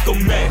strike a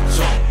match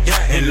on it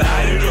and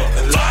light it up.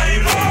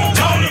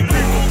 Call the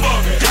people for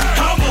me.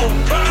 I'm on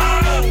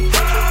fire.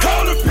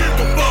 Call the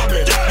people for me.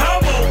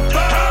 I'm on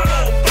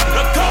fire.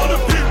 Now call the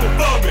people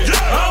for me.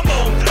 I'm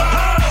on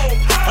fire.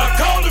 I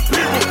call the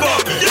people for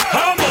me.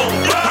 I'm on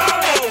fire.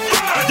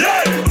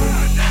 Yeah.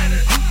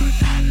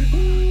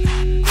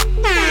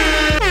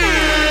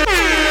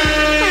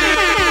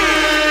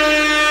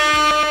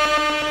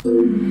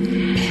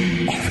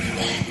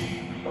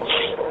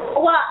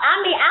 Well, I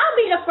mean, I'll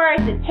be the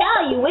first to tell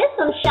you, it's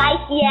some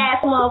shifty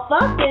ass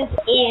motherfuckers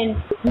in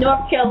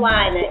North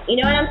Carolina. You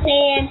know what I'm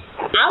saying?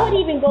 I would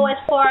even go as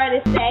far to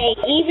say,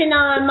 even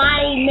on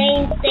my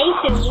main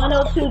station,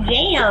 102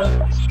 Jam,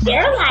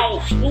 they're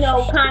like, you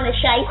know, kind of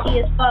shifty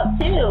as fuck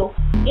too.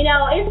 You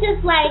know, it's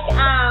just like,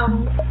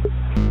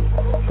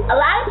 a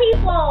lot of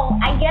people,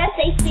 I guess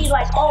they see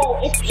like, oh,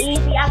 it's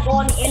easy. I go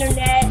on the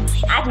internet,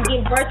 I can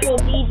get virtual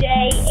DJ,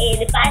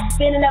 and if I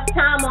spend enough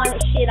time on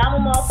it, shit, I'm a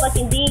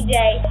motherfucking DJ.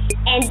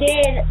 And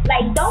then,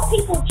 like, don't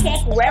people check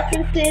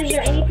references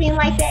or anything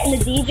like that in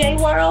the DJ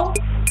world?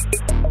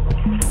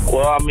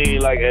 Well, I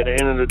mean, like, at the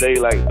end of the day,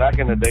 like, back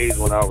in the days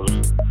when I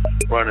was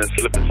running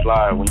Slip and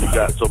Slide, when you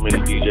got so many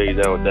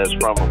DJs that's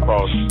from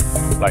across,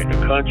 like, the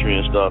country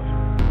and stuff,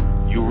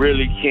 you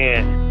really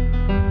can't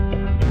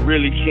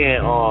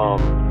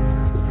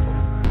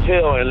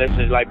tell unless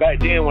it's like back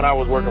then when I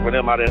was working for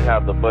them, I didn't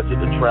have the budget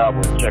to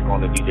travel and check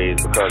on the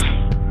DJs because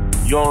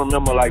you don't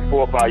remember like 4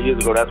 or 5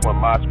 years ago, that's when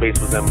MySpace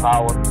was in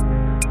power.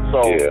 So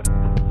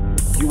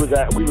we was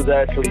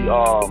actually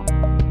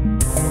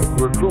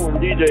recruiting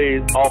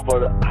DJs off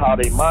of how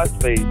they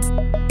MySpace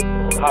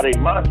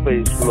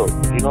look.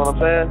 You know what I'm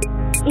saying?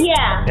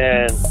 Yeah.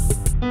 And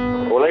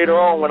well, later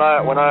on when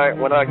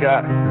I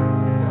got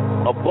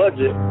a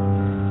budget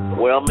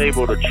where I'm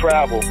able to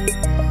travel.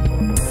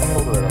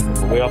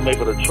 Where I'm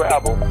able to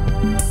travel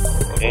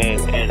and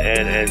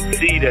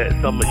see that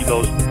some of, you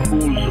know,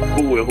 who's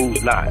who and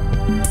who's not.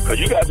 Because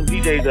you got some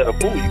DJs that'll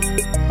fool you.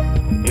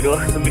 You know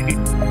what I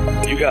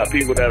mean? You got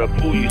people that'll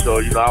fool you. So,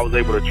 you know, I was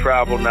able to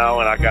travel now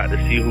and I got to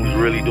see who's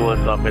really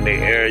doing something in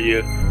their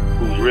area,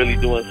 who's really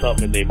doing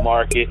something in their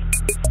market.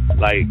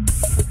 Like,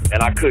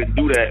 and I couldn't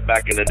do that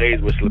back in the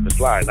days with Slip and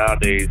Slide.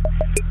 Nowadays,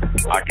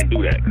 I can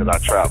do that because I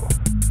travel.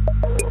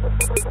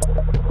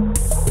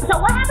 So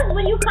what happens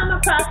when you come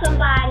across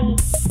somebody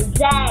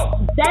that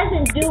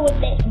doesn't do with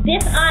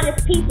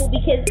dishonest people?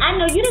 Because I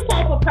know you're the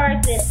type of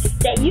person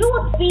that you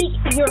will speak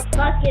your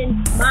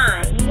fucking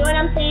mind. You know what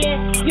I'm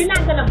saying? You're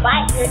not gonna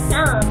bite your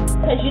tongue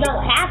because you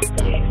don't have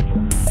to.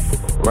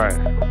 Right.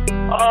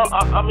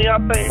 I mean, I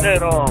think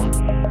that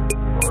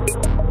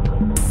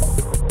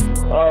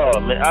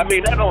man, I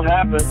mean that don't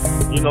happen.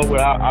 You know,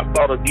 where I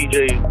thought a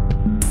DJ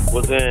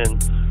was in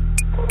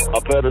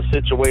a better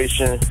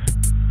situation.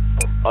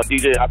 I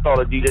thought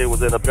a DJ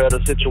was in a better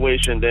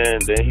situation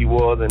than he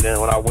was, and then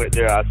when I went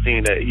there, I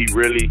seen that he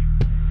really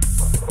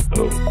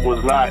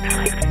was not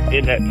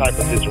in that type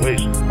of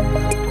situation.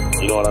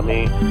 You know what I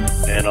mean?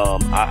 And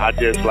I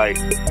just like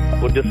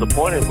was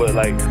disappointed, but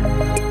like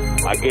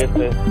I guess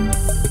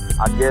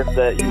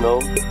that you know,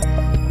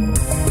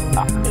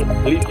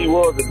 At least he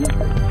was a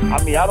DJ.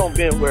 I mean, I don't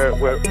been where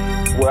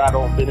I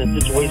don't been in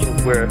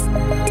situations where,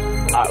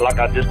 like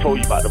I just told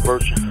you about the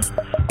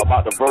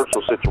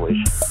virtual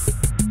situation.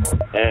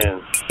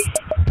 And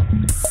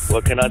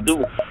what can I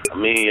do? I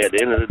mean, at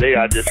the end of the day,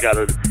 I just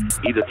gotta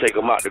either take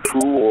them out the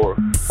crew or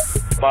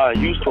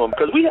find use to them.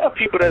 Because we have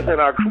people that's in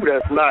our crew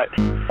that's not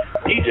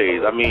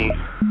DJs. I mean,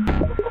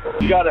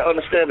 you gotta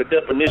understand the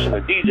definition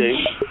of DJ.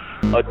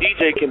 A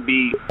DJ can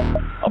be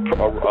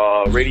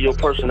a radio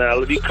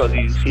personality because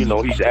he's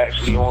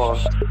actually on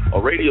a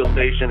radio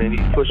station and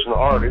he's pushing the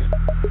artist.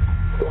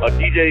 A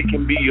DJ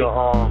can be,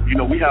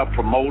 we have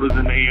promoters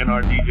in the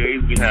A&R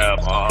DJs. We have,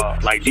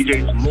 like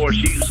DJ Samore,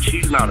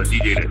 she's not a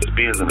DJ that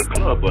spins in the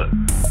club, but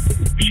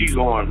she's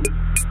on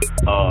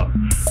a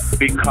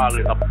big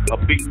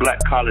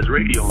black college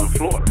radio in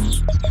Florida,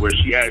 where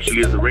she actually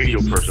is a radio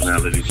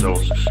personality. So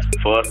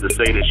for us to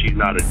say that she's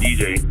not a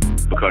DJ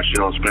because she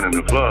don't spin in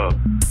the club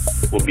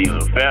would be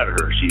unfair to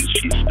her. She's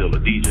still a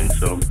DJ.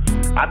 So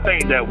I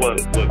think that what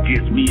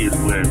gets me is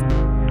when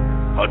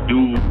a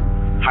dude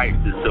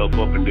hypes himself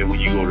up, and then when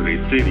you go to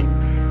their city,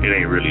 it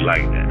ain't really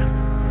like that.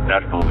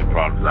 That's the only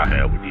problems I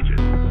have with DJs.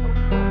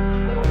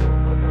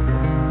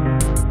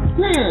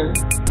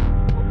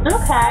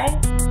 Okay.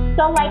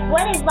 So, like,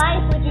 what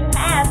advice would you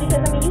have?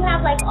 Because, I mean, you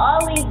have, like,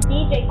 all these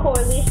DJ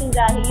coalitions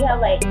out here. You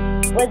have, like,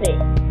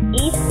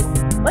 East?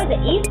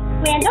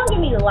 Man, don't give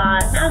me the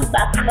line. I'm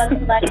about to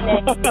fucking like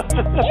that.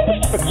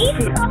 Is it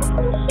East Coast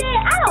and shit?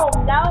 I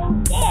don't know.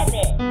 Damn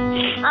it.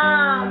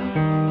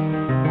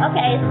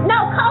 Okay.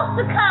 No, Coast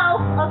to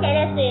Coast. Okay,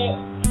 that's it.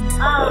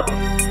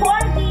 4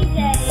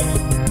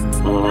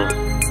 DJs.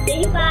 Then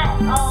you got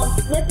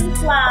Slip and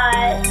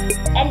Slide,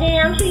 and then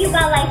I'm sure you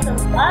got like some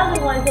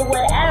other ones or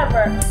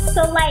whatever.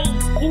 So like,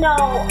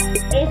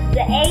 is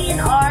the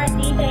A&R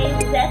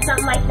DJs, is that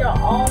something like your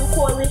own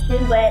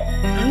coalition? But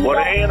the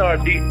A&R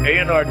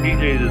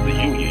DJs is a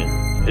union.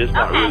 It's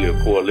not really a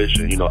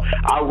coalition.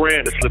 I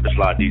ran the Slip and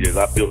Slide DJs.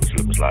 I built the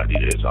Slip and Slide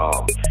DJs.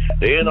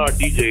 The A&R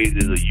DJs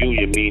is a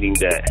union, meaning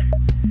that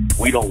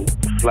we don't,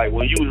 like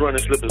when you was running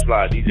Slip and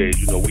Slide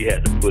DJs, we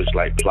had to push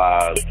like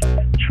Plies,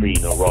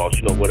 Trina, Ross,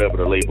 whatever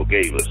the label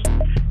gave us.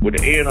 With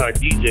the A&R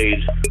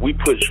DJs, we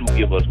push who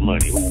give us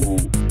money, who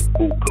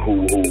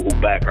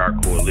back our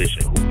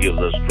coalition, who gives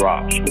us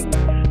drops,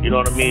 you know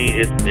what I mean?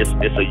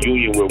 It's a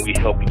union where we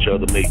help each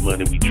other make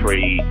money, we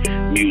trade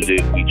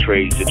music, we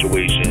trade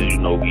situations,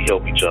 we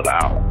help each other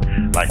out.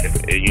 Like,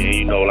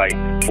 like,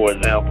 for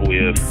example,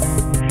 if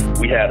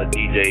we had a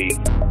DJ,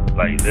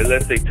 like,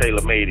 let's say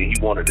TaylrMayd, and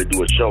he wanted to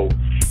do a show,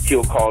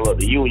 he'll call up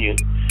the union,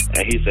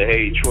 and he say,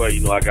 hey, Troy,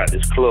 I got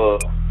this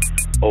club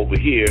over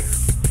here,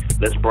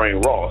 let's bring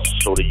Ross.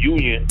 So the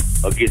union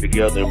will get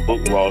together and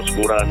book Ross,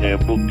 go down there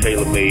and book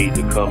TaylrMayd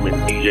to come and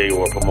DJ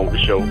or promote the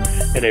show,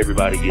 and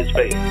everybody gets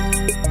paid.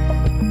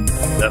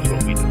 That's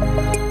what we do.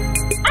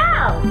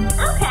 Oh,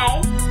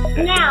 okay.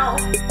 Now,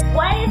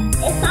 what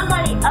if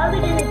somebody other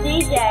than a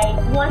DJ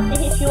wants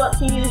to hit you up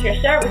to use your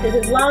services?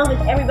 As long as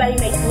everybody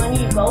makes money,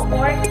 you go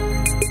for it?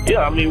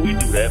 Yeah, I mean, we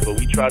do that, but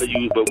we try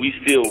to but we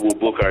still will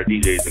book our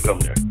DJs to come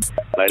there.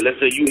 Like, let's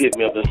say you hit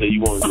me up and say you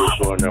want to do a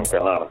show in North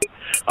Carolina.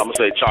 I'm going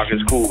to say, Chalk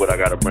is cool, but I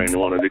got to bring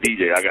one of the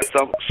DJs. I got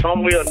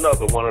some way or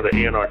another, one of the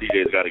A&R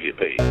DJs got to get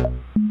paid.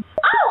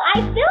 Oh,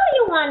 I feel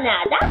you on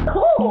that. That's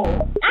cool.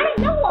 I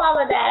didn't know all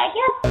of that. I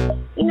guess,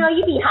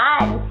 you be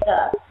high and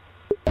stuff.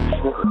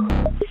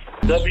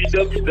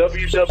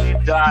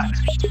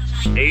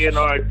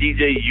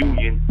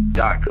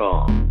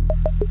 www.anrdjunion.com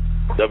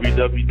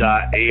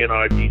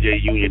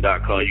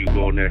www.anrdjunion.com. You can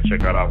go in there and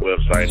check out our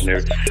website. And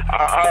there,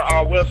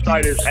 our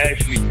website is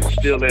actually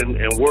still in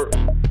works,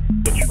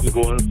 but you can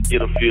go and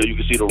get a feel. You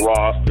can see the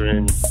roster,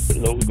 and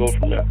we go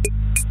from there.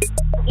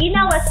 You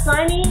know what's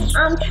funny,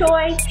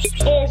 Troy,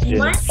 is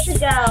months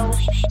ago,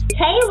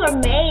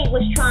 TaylrMayd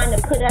was trying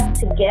to put us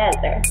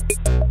together.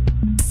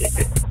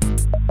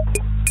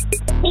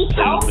 He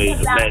told me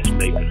about it,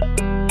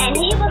 and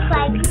he was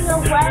like, you know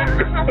what, I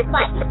have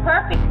like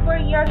perfect for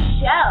your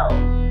show.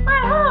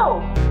 Like,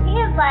 oh, he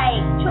was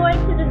like, Troy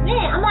to the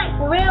vent. I'm like,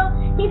 for real?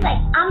 He's like,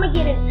 I'm gonna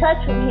get in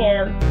touch with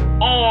him,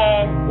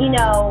 and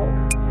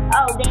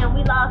oh damn,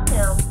 we lost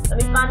him.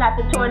 Let me find out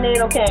the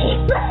tornado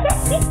came.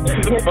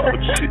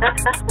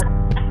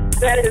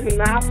 That is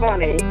not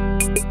funny.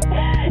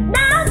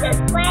 No, I'm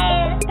just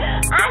playing.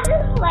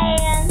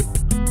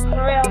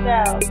 For real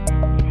though.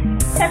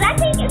 Because I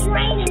think it's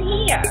raining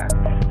here.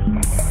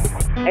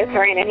 It's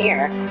raining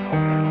here.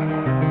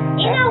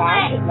 You know what?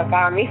 I'm going to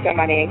find me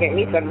somebody and get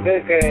me some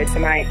good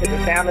tonight to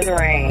the sound of the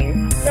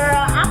rain. Girl,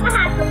 I'm going to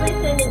have to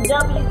listen to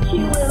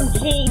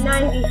WQMG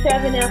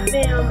 97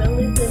 FM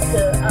and listen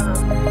to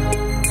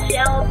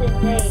Sheldon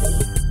Daly.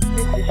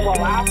 Well,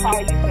 I'll call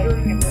you later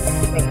and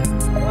listen to me.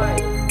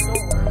 Right.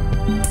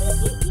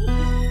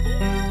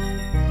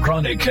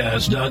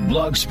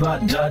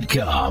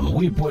 ChronicCast.blogspot.com.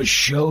 We push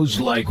shows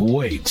like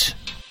weight.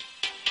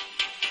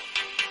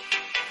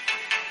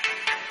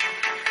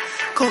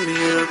 Come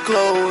here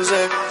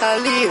closer, a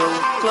little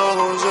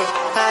closer.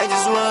 I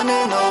just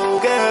wanna know,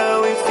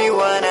 girl, if you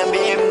wanna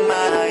be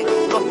mine.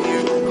 Come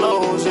here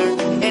closer,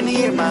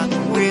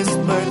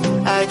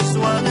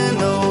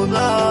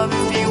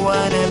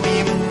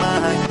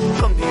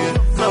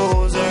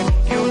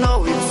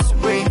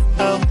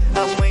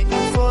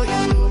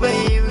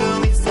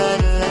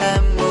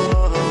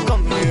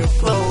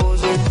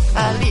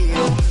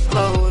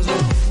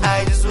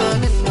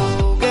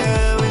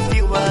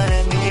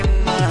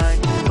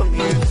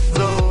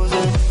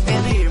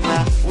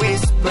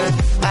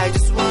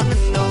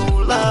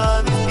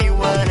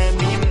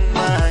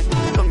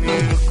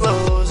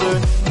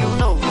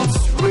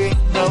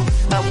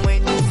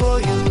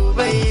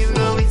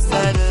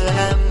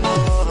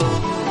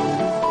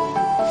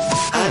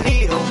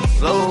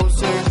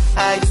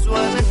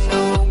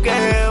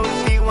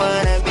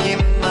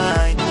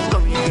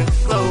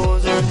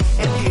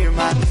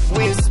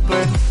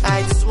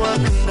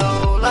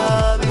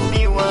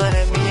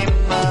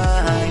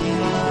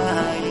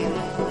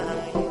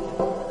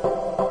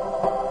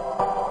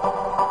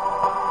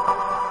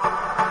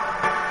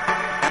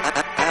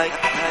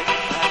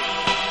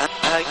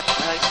 I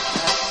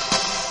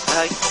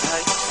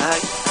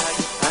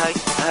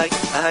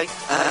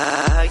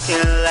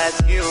can't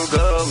let you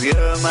go.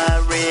 You're my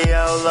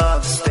real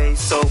love. Stay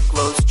so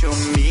close to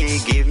me.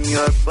 Give me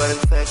your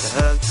perfect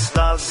hug.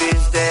 Love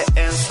is the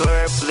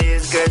answer.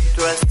 Please get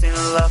trust in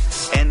love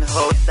and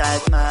hold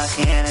tight my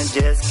hand. I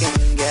just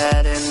can't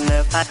get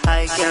enough. I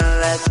can't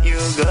let you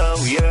go.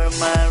 You're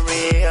my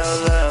real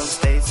love.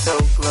 Stay so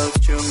close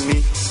to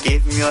me.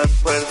 Give me your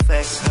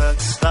perfect hug.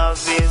 Love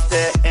is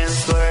the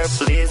answer.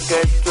 Please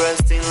get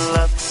trust in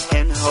love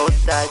and hold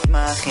tight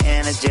my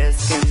hand. I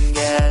just can't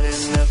get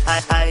enough.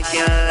 I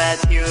can't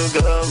let you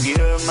go.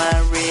 You're my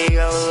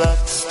real love.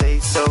 Stay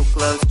so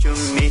close to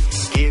me.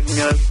 Give me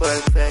your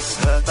perfect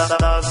hug.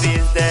 Love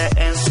is the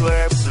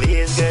answer.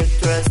 Please get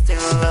trust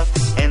in love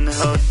and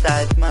hold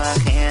tight my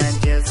hand. I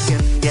just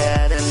can't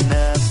get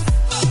enough.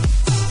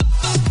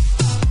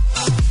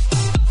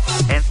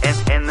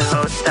 And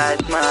hold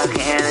tight my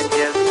hand. I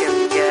just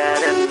can't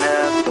get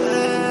enough.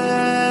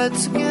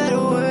 Let's get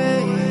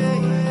away.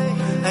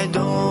 I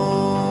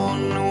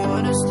don't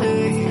wanna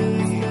stay.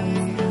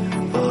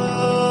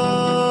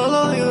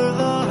 Follow your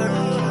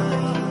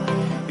heart.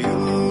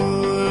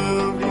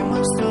 You'll be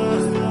my star.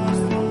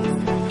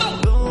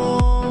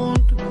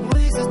 Don't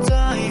waste the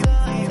time.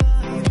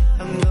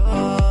 I'm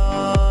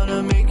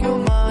gonna make you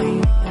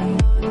mine.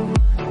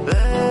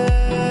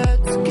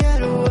 Let's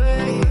get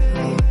away.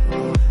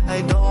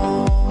 I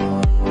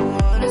don't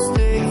wanna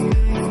stay.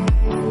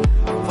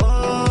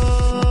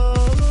 Follow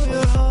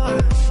your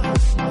heart.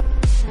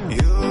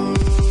 You will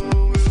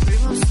be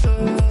my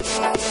star.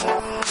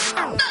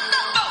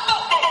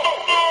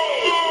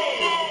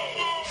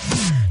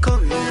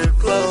 Come here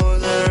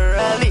closer, a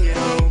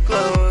little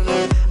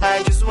closer.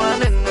 I just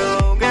wanna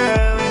know,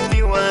 girl, if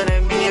you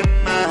wanna be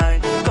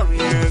mine. Come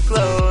here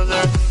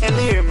closer and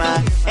hear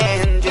my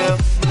angel.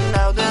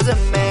 Now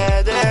doesn't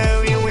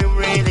matter, you will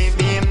really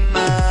be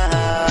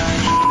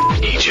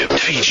mine. Egypt,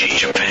 Fiji,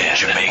 Japan,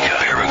 Jamaica,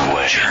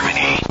 Paraguay,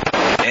 Germany,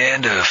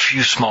 and a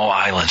few small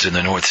islands in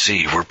the North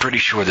Sea. We're pretty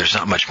sure there's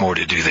not much more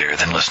to do there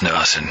than listen to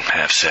us and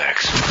have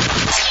sex.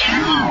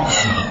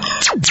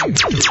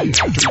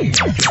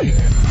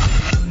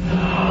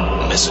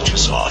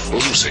 Messages on,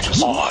 music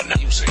on,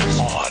 music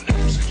on.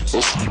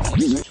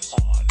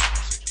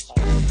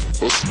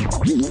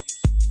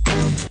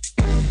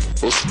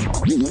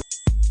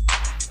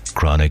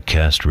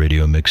 ChronicCast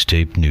Radio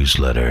Mixtape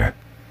Newsletter.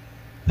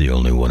 The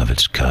only one of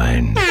its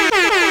kind. Look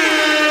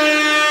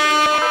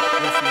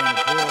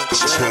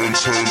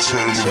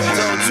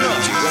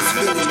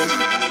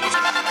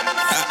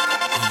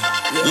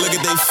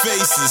at their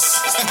faces.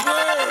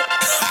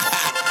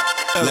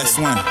 Let's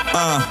win.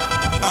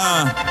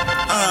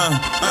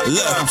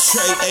 Look,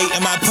 Trey 8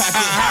 in my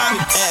pocket,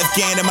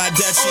 Afghan in my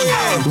duchy.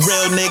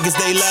 Real niggas,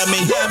 they love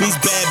me. These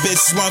bad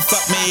bitches won't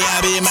fuck me.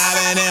 I be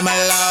mobbing in my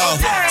law,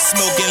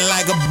 smoking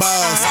like a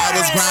boss. I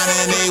was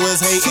grinding, they was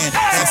hating.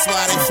 That's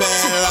why they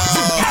fell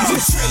off.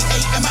 Trey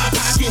 8 in my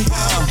pocket,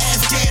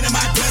 Afghan in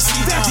my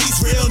duchy. These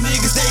real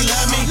niggas, they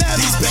love me.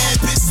 These bad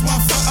bitches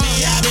won't fuck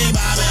me. I be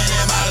mobbing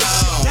in my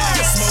law,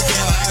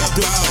 smoking like a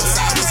boss.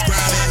 I was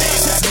grinding, they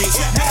was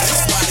hating.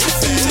 That's why they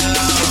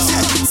fell off.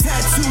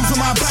 Tattoos on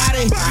my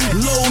body,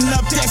 loading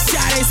up that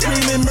shot,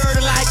 screaming murder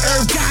like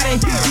Herb Gotti.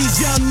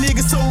 These young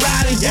niggas so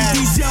rowdy,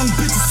 these young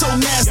bitches so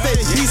nasty,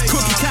 these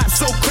cookie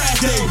cops so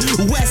crafty.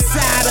 West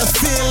side of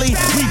Philly,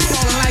 we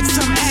ballin' like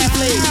some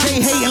athlete. They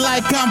hating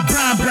like I'm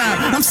Brown.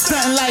 I'm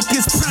stunting like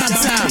it's prime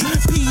time.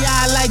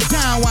 P.I. like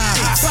Don Juan,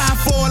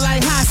 5'4"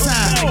 like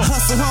Hassan.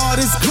 Hustle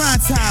hard, it's grind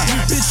time.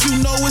 Bitch,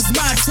 you know it's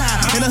my time.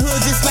 In the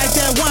hood just like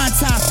that one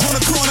time. On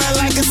the corner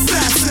like a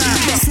stop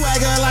sign.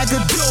 Swagger like a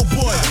dope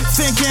boy,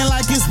 thinking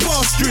like it's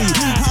Wall Street.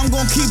 I'm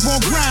gon' keep on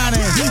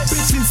grinding,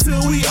 bitch,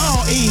 until we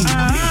all eat.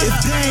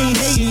 If they ain't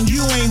hating,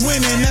 you ain't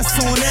winning, that's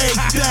on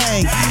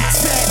everything.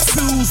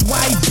 Tattoos,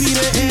 white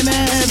beater, and a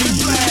heavy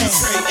bang.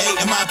 Trey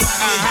 8 in my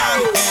pocket,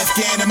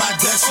 Afghan in my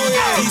duchy.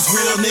 These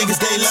real niggas,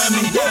 they love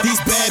me.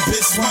 These bad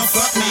bitches won't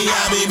fuck me.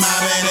 I be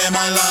mobbing in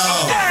my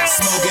law,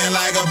 smoking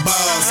like a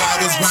boss. I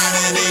was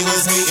grinding, they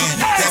was hating.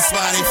 That's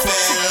why they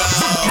fell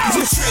off.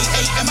 Trey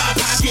 8 in my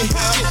pocket,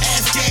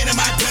 Afghan in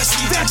my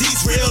duchy.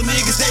 These real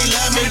niggas, they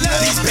love me.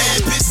 These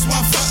bad bitches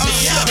won't fuck me.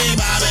 I be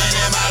mobbing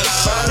in my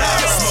law,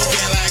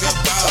 smoking like a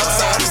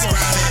boss. I was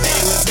grinding, they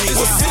was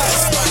hating.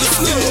 That's why they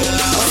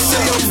fell off. I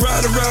say I'm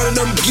riding around and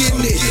I'm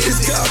getting it.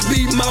 It's gotta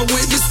be my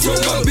witness. Throw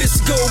my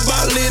bitch go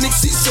by Lennox.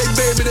 She say,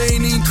 baby, they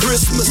ain't even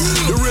Christmas.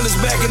 The real is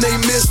back and they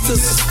missed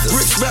us.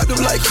 Bricks wrapped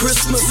them like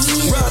Christmas.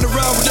 Riding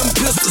around with them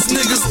pistols.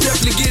 Niggas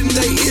definitely getting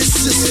they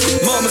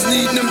issues. Mamas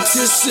needing them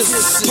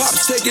tissues.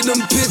 Pops taking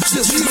them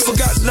pictures.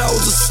 Forgot that I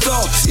was a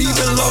star.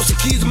 Even lost the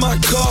keys to my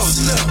car.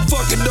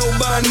 Fucking don't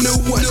buy a new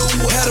one.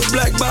 Had a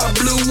black by a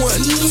blue one.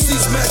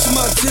 Seats matching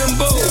my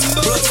Timbo.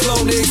 Blood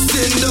flow the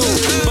extendo.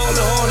 Ballin'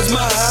 hard is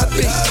my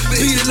hobby.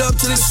 Beat it up up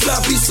to the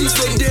sloppy. See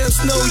so damn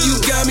snow, you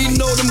got me.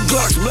 Know them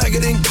Glocks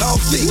blacker than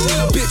coffee.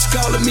 Bitch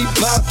calling me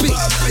Poppy.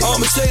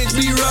 I'ma change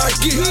me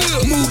rocky.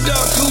 Moved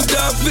out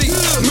Gaddafi.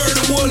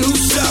 Murder one who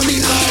shot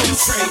me.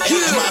 Straight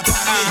in my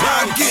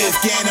pocket.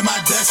 Afghan in my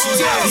dusty.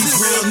 These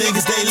real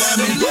niggas, they love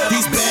me.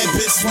 These bad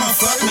bitches won't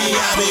fuck me.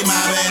 I be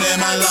mobbing in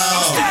my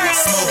law.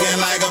 Smoking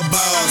like a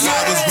boss.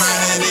 I was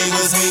grinding, they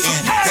was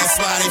hating. That's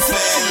why they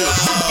fell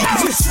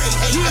off.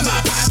 Straight in my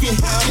pocket.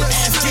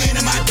 Afghan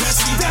in my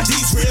dusty.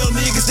 These real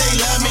niggas, they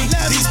love me.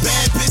 These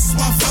bad bitches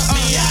won't fuck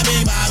me. I be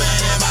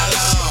mobbing in my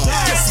law.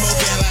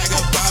 Smoking like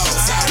a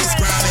boss. I was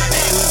grinding,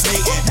 they was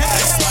hating.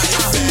 That's why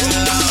they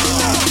fell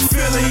off.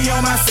 Philly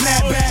on my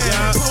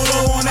snapback.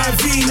 Polo on that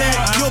V-neck.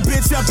 Yo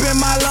bitch up in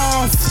my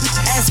loft.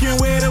 Asking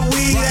where the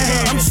weed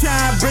at. I'm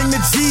trying to bring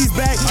the G's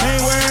back.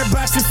 Ain't worried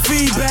about your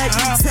feedback.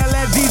 Tell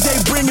that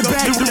DJ bring it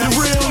back. The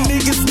real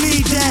niggas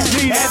need that.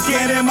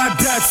 Afghan in my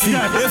Dutchie.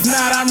 If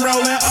not, I'm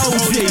rolling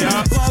OG.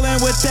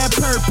 Ballin' with that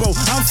purple.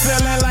 I'm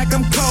feeling like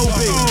I'm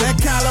Kobe. That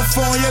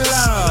California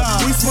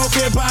love. We smoke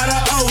it by the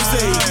OZ.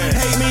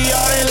 Hate me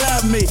or they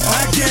love me.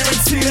 I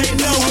guarantee they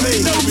know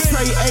me.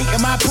 Straight 8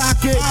 in my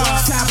pocket.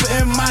 Chopper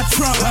in my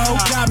trunk.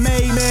 Got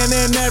made man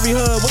in every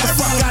hood. What the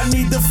fuck I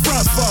need the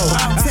front for?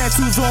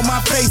 Tattoos on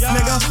my face,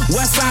 nigga.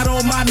 West side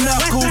on my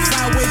knuckles.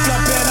 I wake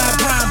up and I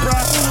grind,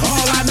 bruh.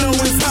 All I know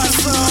is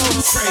hustle.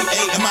 Straight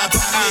 8 in my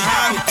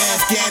pocket.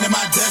 Afghan in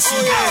my dusty.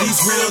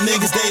 These real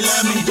niggas, they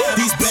love me.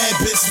 These bad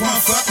bitches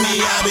won't fuck me.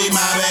 I be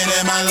mobbing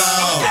in my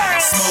law.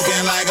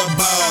 Smoking like a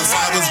boss.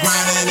 I was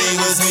grinding, they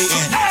was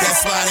hating.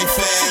 That's why they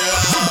fell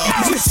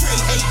off.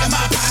 Straight 8 in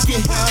my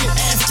pocket.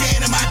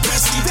 Afghan in my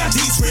dusty.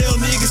 These real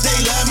niggas, they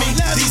love me.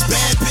 These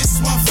bad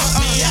bitches won't fuck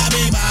me. I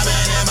be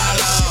mobbing in my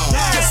law.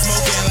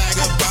 Smoking like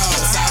a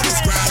boss. I was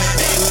grinding,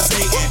 they was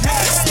hating.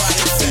 That's why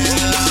they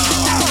fell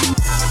off.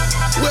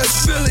 West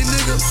Philly,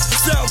 nigga.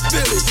 South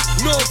Philly.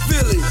 North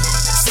Philly.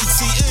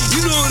 CTE.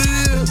 You know what it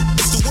is.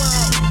 It's the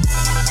world.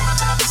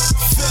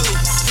 Philly.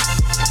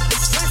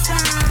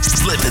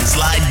 Slip and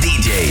slide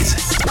DJs.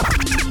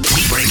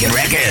 Keep breaking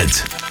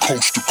records.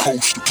 Coast to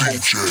coast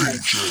DJ.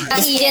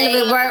 It's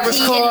Jennifer Work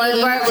Record.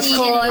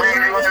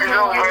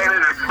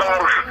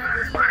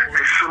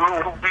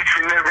 Salute each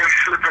and every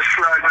slip and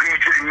slide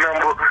DJ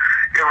number.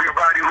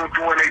 Everybody who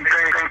doing their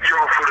thing, thank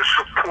y'all for the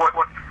support.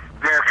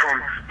 Man, from,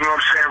 you know what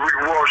I'm saying, Rick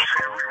Ross.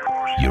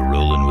 You're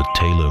rolling with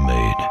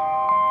TaylrMayd.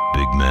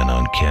 Big man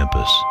on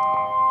campus.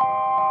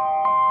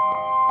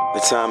 The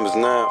time is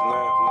now.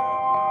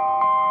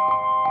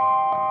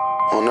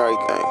 On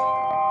everything.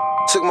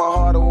 Took my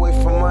heart away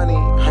from money.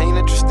 I ain't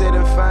interested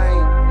in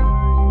fame.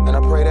 And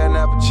I pray that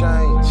never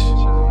change.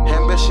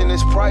 Ambition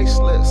is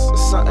priceless.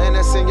 It's something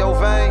that's in your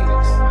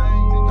veins.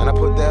 And I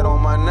put that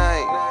on my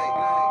name.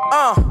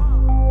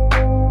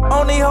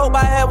 Only hope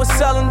I had was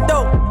selling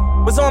dope.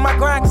 Was on my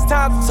grind cause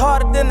times was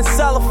harder than to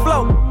sell a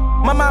float.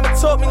 My mama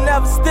taught me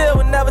never steal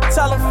and never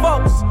tellin'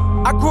 folks.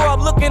 I grew up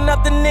looking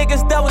up the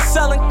niggas that was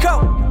selling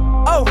coke.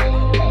 Oh,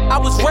 I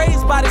was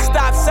raised by the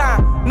stop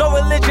sign. No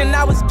religion,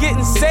 I was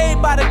getting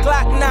saved by the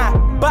Glock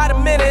 9. By the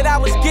minute, I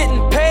was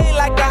getting paid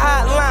like the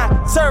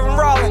hotline. Serving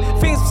rolling,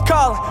 fiends was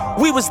calling.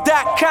 We was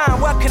 .com,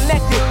 well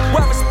connected,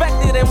 well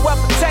respected and well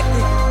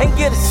protected. And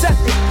get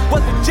accepted,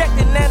 was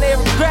rejected, now they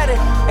regret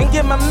it. And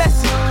get my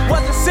message,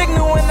 wasn't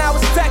signal when I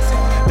was texting.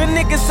 The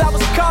niggas I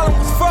was calling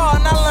was fraud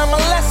and I learned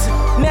my lesson.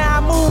 Now I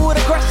move with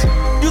aggression,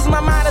 use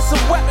my mind as a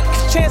weapon.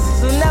 Cause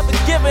chances are never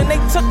given,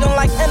 they took them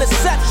like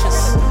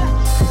interceptions.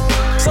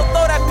 So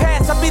throw that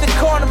pass, I be the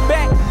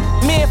cornerback.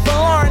 Me and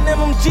Lauren,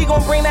 MMG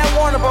gon' bring that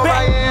Warner back.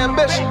 My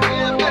ambition.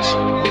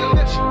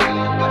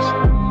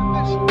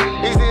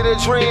 Easy to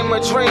dream a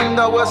dream,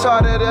 though it's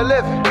harder to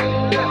live it.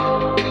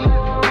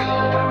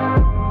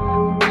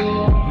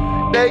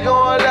 They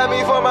gon' love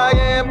me for my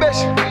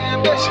ambition.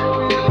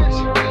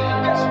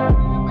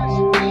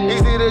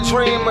 Easy to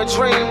dream a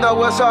dream,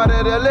 though it's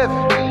harder to live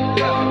it.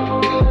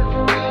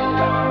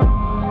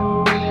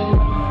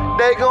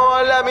 They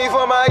gon' love me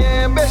for my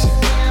ambition.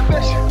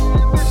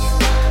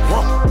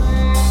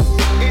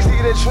 Easy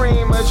to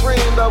dream a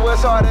dream, though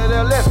it's harder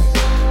to live it.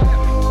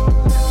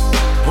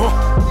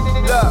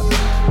 Look,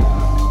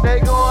 they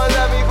gon'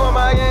 love me for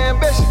my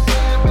ambition.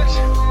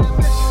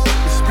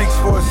 It speaks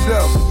for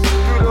itself.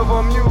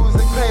 Beautiful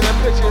music, painting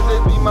pictures,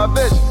 it be my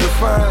vision.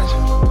 Define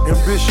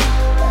ambition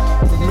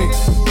for me.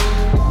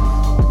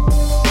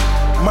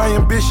 My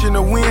ambition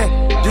to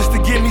win, just to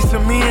give me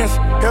some ends.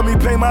 Help me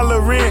pay my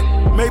little rent,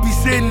 maybe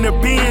sit in the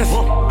bins.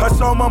 I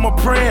saw mama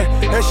praying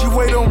as she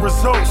wait on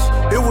results.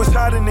 It was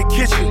hot in the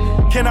kitchen,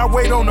 can I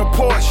wait on the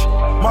porch?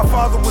 My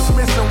father was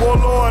missing,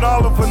 Warlord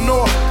Oliver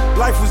North.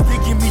 Life was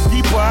digging me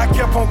deeper, I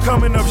kept on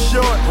coming up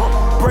short.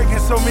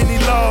 Breaking so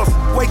many laws,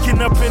 waking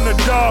up in the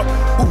dark.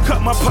 Who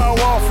cut my power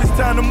off? It's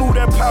time to move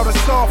that powder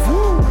soft.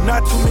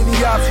 Not too many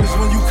options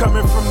when you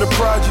coming from the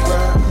projects.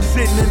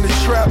 Sitting in the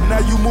trap,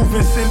 now you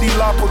moving Cindy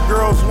Lauper.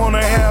 Girls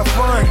wanna have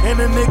fun, and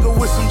a nigga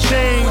with some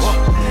change.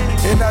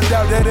 And I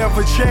doubt that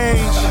ever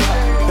change.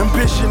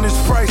 Ambition is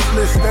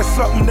priceless, that's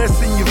something that's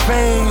in your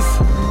veins.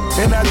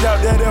 And I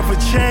doubt that ever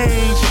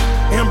change.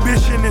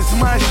 Ambition rapping is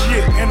my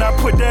shit, and I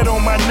put that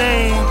on my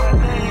name,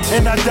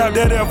 and I doubt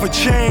that ever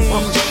change.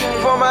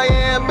 For my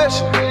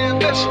ambition,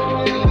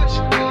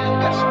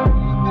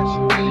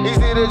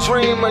 easy to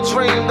dream a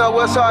dream,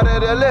 though it's harder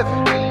to live it.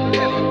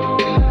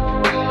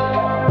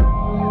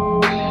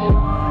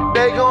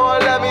 They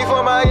gon' love me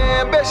for my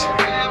ambition.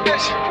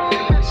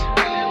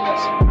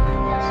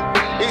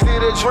 Easy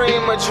to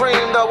dream a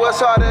dream, though it's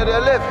harder to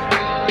live it.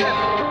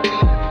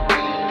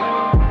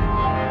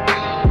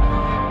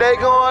 They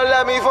gon'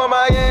 love me for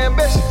my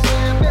ambition.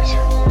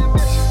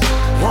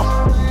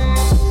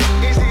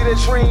 Easy to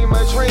dream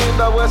a dream,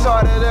 though it's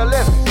harder to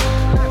live it.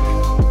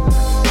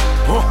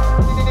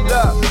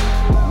 Look,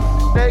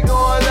 they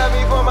gon' love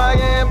me for my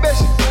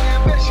ambition.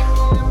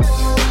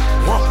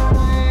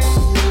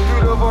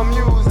 Beautiful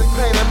music,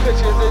 painting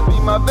pictures, it be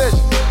my vision.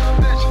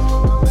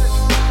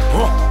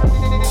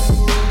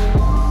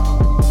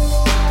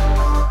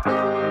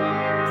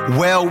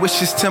 Well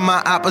wishes to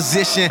my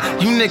opposition.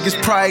 You niggas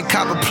probably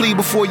cop a plea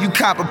before you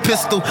cop a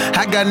pistol.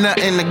 I got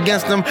nothing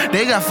against them,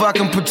 they got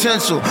fucking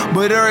potential.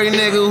 But every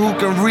nigga who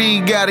can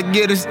read gotta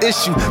get his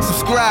issue.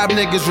 Subscribe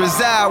niggas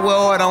reside where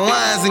all the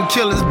lions and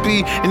killers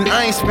be. And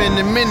I ain't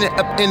spending a minute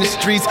up in the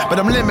streets, but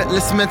I'm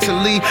limitless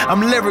mentally.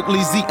 I'm lyrically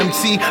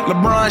ZMT,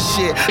 LeBron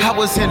shit. I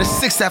was in the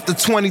 6 after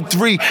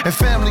 23. And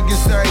family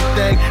gets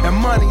everything, and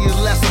money is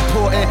less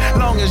important.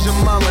 Long as your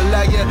mama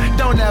love you,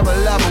 don't ever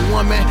love a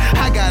woman.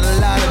 I got a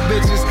lot of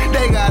bitches,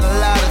 they got a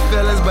lot of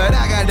feelings, but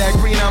I got that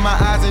green on my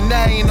eyes and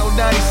that ain't no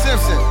Donnie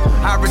Simpson.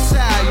 I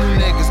retire you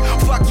niggas,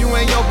 fuck you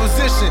in your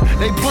position.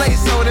 They play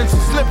so then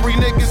some slippery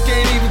niggas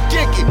can't even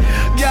kick it.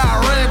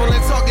 Y'all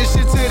rambling, talking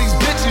shit to these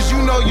bitches.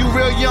 You know you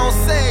real, you don't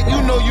say it.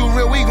 You know you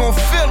real, we gon'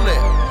 feel it.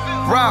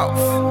 Ralph.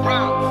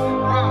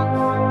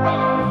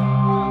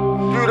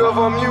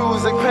 Beautiful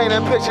music,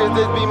 painting pictures,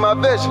 this be my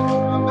vision.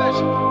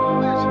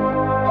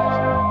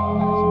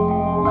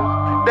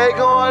 They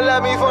gon'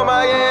 love me for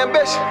my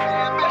ambition.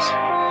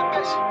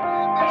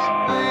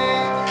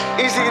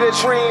 Easy to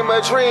dream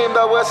a dream,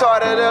 though it's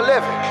harder to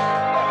live it.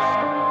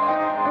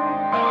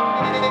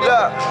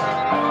 Look,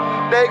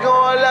 they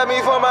gon' love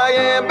me for my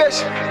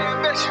ambition.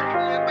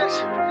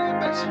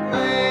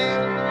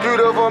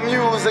 Beautiful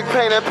music,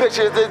 painting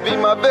pictures, this be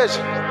my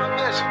vision.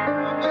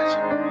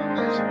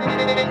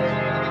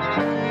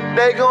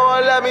 They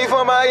gon' love me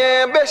for my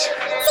ambition.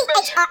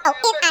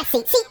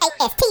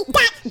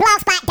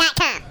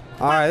 ChronicCast.blogspot.com.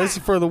 Alright, this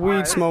is for the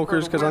weed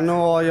smokers, because I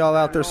know all y'all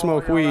out there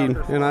smoke weed,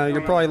 and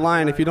you're probably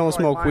lying if you don't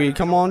smoke weed.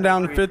 Come on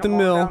down to 5th and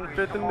Mill,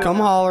 come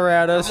holler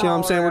at us, you know what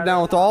I'm saying? We're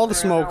down with all the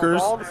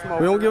smokers,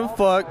 we don't give a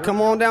fuck.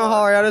 Come on down,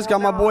 holler at us. Got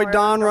my boy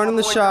Don running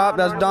the shop,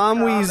 that's Don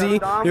Weezy.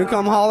 You can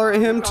come holler at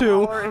him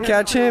too.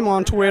 Catch him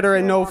on Twitter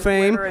at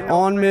NoFame,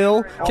 on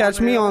Mill.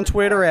 Catch me on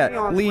Twitter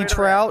at Lee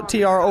Trout,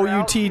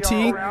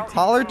 TROUTT.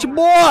 Holler at your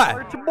boy!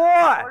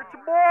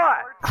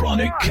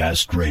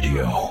 ChronicCast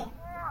Radio,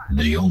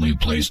 the only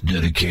place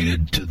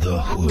dedicated to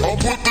the hood. I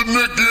put the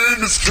nigga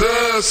in his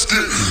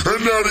casket,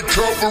 and now they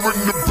covering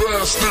the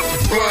bastard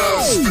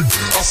plastic.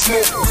 I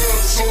smoke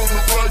guns on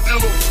the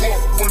regular, fuck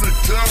when it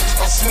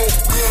counts. I smoke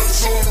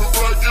guns on the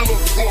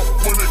regular, fuck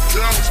when it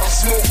counts. I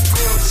smoke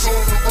guns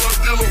on the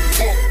regular,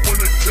 fuck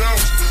when it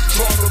counts.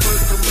 Trying to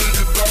make $1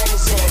 million out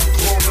of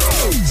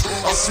Clubhouse.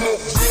 I smoke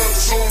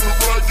guns on the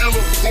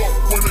regular, fuck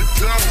when it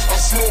counts. I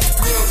smoke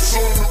guns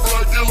on the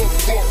regular,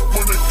 fuck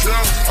when it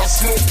counts. I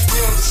smoke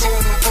guns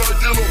on the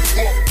regular,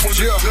 fuck when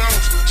it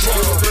counts. Trying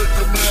to make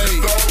 $1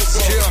 million out of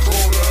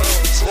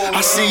Clubhouse.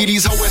 I see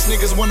these hoe ass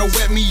niggas wanna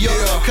wet me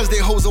up, cause they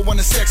hoes will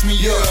wanna sex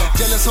me up.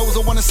 Jealous hoes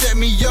will wanna set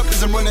me up,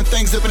 cause I'm running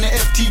things up in the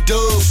FT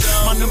dubs.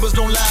 My numbers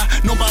don't lie,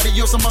 nobody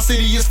else in my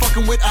city is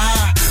fucking with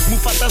I.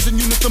 Move 5,000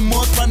 units a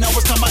month, right now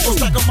it's time I go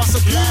stack up my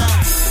supply.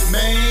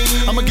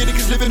 Man, I'ma get it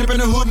cause living up in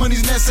the hood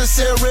money's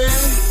necessary.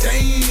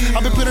 Damn,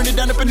 I've been putting it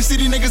down up in the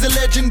city, niggas are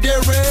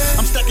legendary.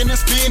 I'm stacking that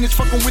spinach,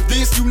 fucking with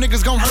this, you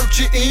niggas gon' hurt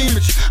your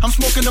image. I'm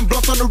smoking them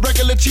blunts on the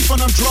regular, cheap on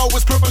them draw,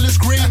 it's purple, it's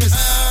green.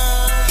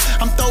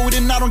 I'm throwing it,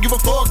 I don't give a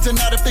fuck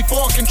tonight if they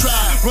fucking try.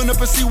 Run up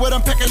and see what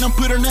I'm packing, I'm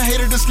putting a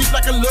hater to sleep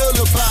like a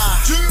lullaby.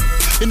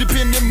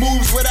 Independent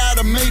moves without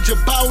a major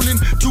bowling.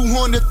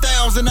 200,000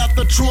 out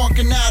the trunk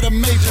and out a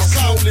major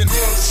calling.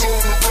 Guns on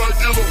the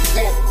regular,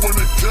 fuck when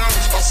it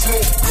counts. I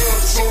smoke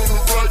guns on the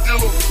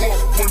regular,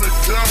 fuck when it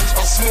counts.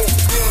 I smoke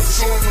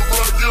guns on the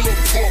regular,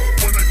 fuck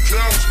when it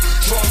counts.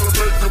 Trying to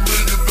make $1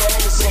 million out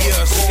of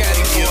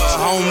Scotty,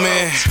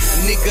 homie.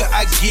 Nigga,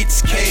 I gets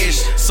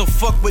cash, so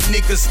fuck what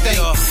niggas think.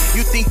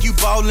 You think you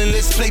ballin',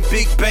 let's play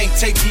big bank,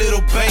 take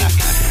little bank.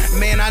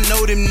 Man, I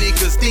know them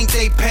niggas think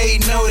they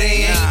paid, no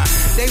they ain't.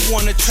 They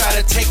wanna try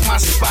to take my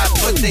spot,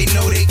 but they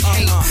know they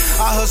can't.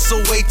 I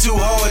hustle way too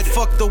hard,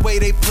 fuck the way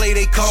they play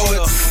they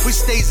cards. We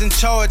stays in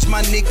charge,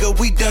 my nigga,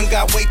 we done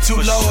got way too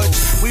large.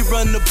 We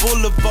run the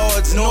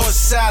boulevards, north,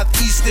 south,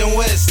 east, and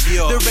west.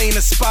 There ain't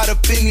a spot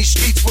up in these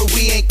streets where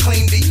we ain't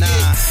claimed it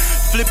yet.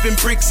 Flipping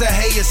bricks of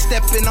hay or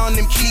stepping on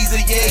them keys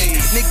of yay.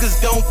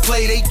 Niggas don't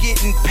play, they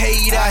getting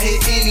paid out here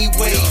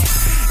anyway.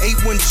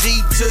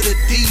 81G to the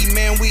D,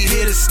 man, we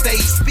here to stay.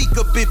 Speak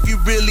up if you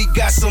really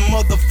got some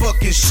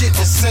motherfucking shit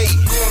to say.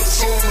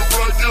 Guns on the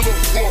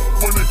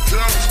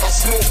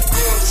smoke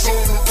guns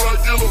on the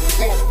regular,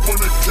 fuck when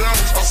it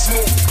counts. I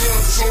smoke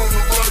guns on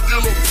the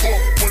regular,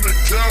 fuck when it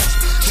counts.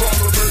 Trying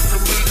to make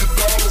 $1 million,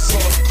 I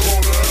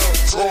call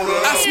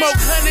that. I smoke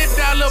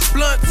 $100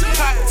 blunts,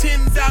 pop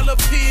 $10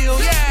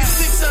 pills. Yeah.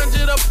 It's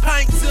 600 a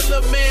pint till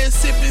a man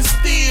sipping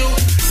still.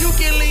 You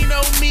can lean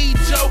on me,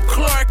 Joe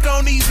Clark,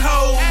 on these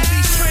hoes.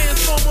 These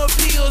transformer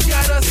pills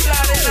got us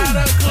sliding out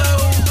of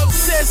clothes.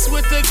 Obsessed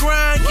with the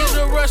grind, get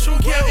a rush from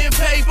counting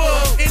paper.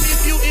 And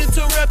if you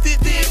interrupt it,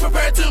 then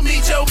prepare to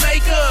meet your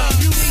maker.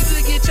 You need to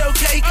get your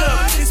cake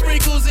up, and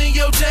sprinkles in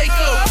your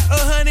Jacob.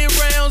 100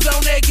 rounds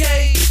on that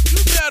cake.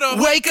 You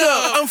better wake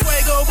up. I'm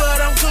fuego,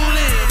 but I'm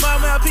coolin'. My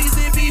mouthpiece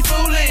it be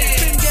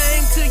foolin'. Spin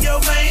gang to your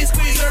main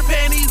squeeze. Her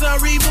panties are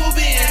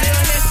removing.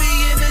 They're hefty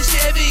in the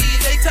Chevy.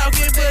 They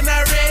talking but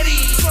not ready.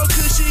 So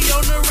cushy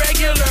on the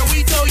regular.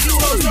 We told you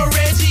hoes no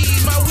Reggie.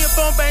 My whip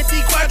on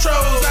Banty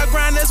Quattros. I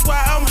grind, that's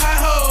why I'm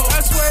high ho.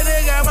 I swear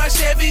to God, my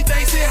Chevy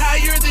thinks it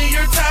higher than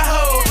your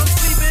Tahoe. I'm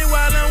sleeping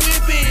while I'm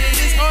whipping.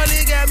 This all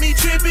it got me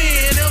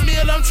tripping. A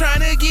meal I'm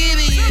trying to get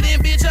it.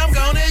 And bitch, I'm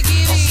gonna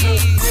get it. I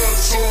smoke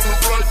guns on the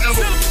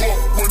regular, fuck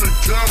when it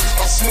counts.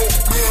 I smoke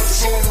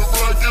guns on the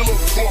regular,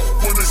 fuck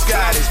when it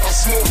counts. I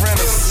smoke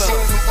guns on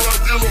the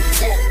regular,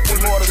 fuck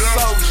when it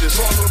counts.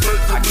 Trying to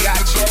make $1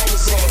 million,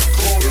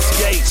 It's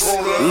Gates.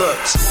 Look,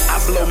 I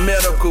blow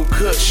medical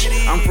kush.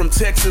 I'm from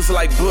Texas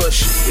like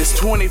Bush. It's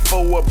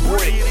 24 a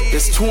brick.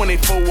 It's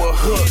 24 a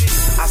hook.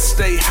 I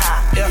stay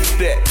high. F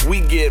that.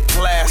 We get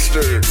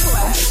plastered.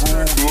 I'm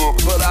screwed up,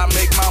 but I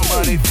make my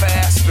money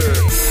faster.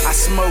 I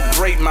smoke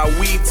great. My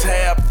weed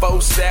tab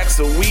 4 stacks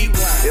a week.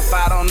 If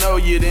I don't know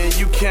you, then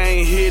you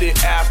can't hit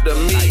it after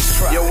me.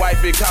 Your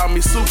wife, it call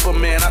me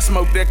Superman. I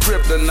smoke that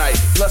kryptonite.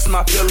 Plus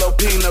my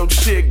Filipino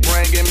chick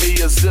bringing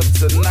me a zip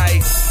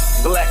tonight.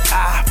 Black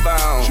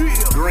iPhone,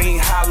 green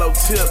hollow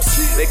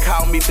tips. They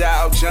call me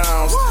Dow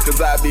Jones, cause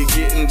I be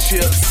getting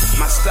chips.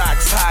 My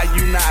stock's high,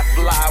 you not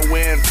fly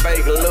wearing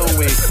fake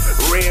Louis.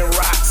 Red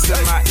rocks in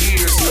my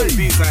ears, look,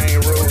 these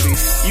ain't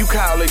rubies. You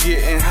call it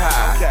getting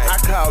high, I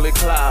call it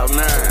cloud 9.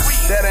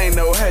 That ain't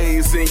no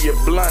haze in your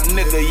blunt,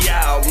 nigga,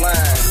 y'all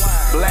lying.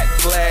 Black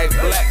flag,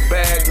 black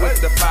bag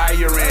with the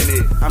fire in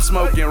it. I'm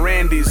smoking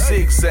Randy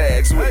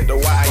zigzags with the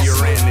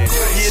wire in it.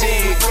 You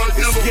dig?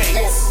 It's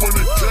Gates.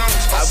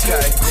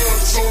 Okay.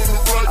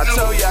 I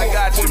told you I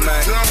got you,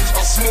 man.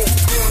 I smoke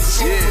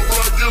guns on the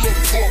regular,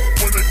 fuck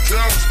when it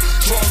counts.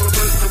 Trying to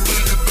make $1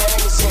 million, I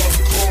call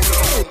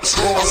that.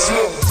 I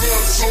smoke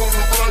guns on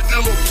the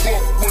regular,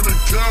 fuck when it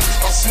counts.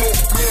 I smoke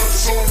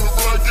guns on the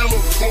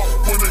regular, fuck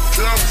when it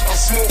counts. I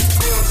smoke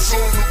guns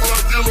on the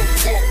regular,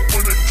 fuck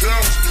when it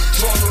counts.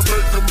 Trying to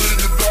make $1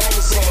 million,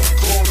 I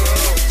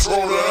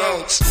call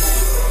that.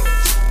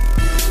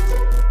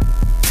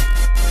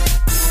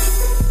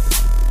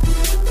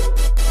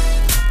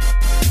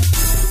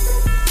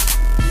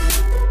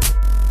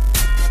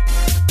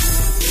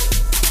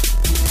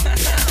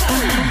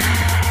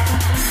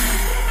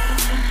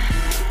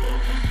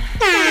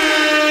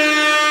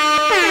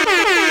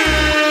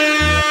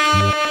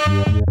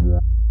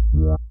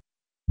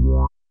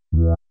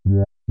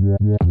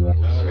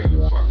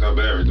 Fucked up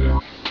everything.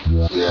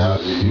 Yeah,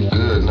 you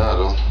good now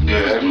though.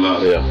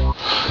 Yeah.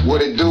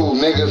 What it do,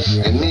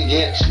 niggas and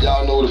niggas?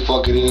 Y'all know what the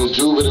fuck it is.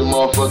 Jupiter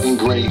motherfucking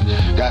great.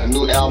 Got a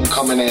new album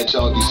coming at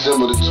y'all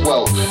December the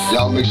 12th.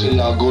 Y'all make sure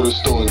y'all go to the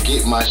store and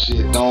get my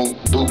shit. Don't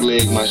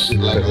bootleg my shit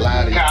like a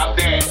lot of y'all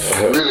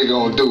really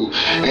gonna do.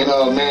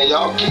 And man,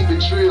 y'all keep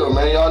it trill,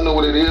 man. Y'all know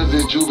what it is.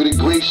 This Jupiter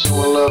great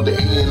showing love to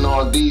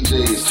A&R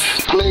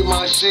DJs. Play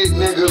my shit,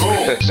 niggas.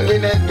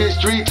 Spin that bitch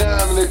 3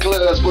 times in the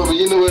clubs for me.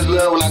 You know it's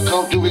love. When I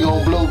come through, we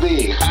gon' blow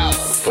big.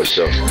 For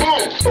sure.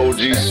 Boom.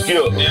 OG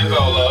Skip. Yeah, it's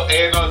all love.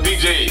 A&R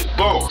DJ.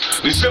 Boom.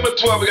 December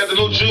 12th, we got the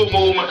new Juve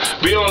movement.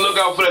 Be on the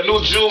lookout for that new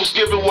Juve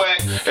skipping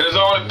whack. And it's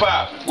all in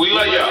pop. We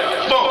love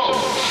y'all. Boom.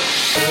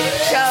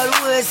 Shout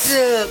what's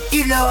up?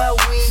 You know how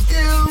we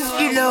do.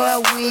 You know how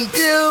we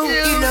do.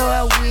 You know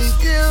how we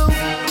do.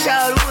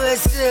 Shout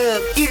what's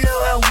up? You know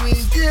how we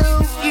do.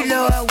 You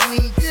know how we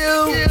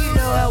do. You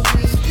know how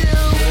we do.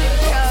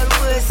 Shout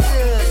what's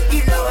up?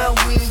 You know how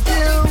we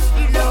do.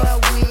 You know how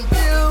we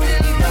do.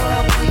 You know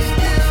how we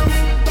do.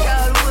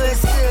 Shout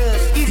what's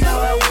up? You know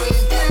how we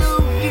do.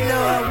 You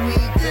know how we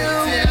do.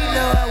 You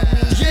know how we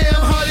do. Yeah,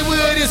 I'm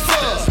Hollywood as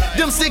fuck.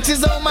 Them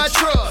 6s on my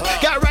truck.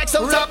 Got racks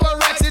on top of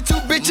racks and 2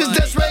 bitches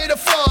that's ready to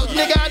fuck.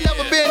 Nigga, I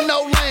never been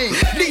no lame.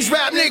 These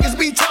rap niggas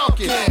be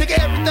talking. Nigga,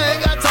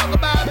 everything I talk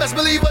about, best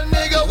believe a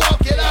nigga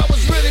walking. I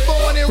was really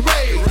born and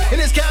raised in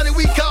this county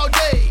we call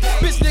Dade.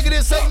 Bitch, nigga,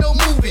 this ain't no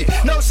movie.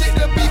 No shit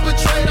to be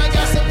betrayed. I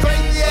got some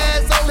crazy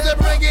assholes that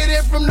bring it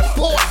in from the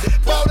port.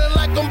 Ballin'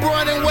 like I'm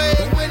Brian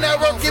Wade when I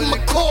work in my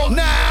court.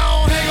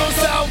 Now, hang on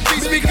South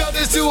Beach because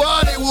it's too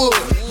Hollywood.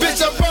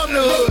 Bitch, I'm from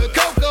the hood.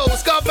 Coco,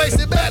 Scarface,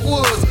 and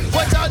backwoods.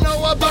 What y'all know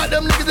about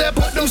them niggas that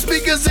put them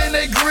speakers in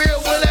their grill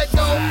when that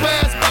don't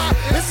pass by?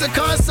 It's a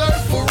concert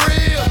for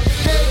real.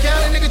 Head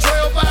county nigga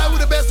Trail 5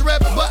 with the best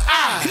rapper, but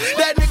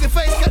that nigga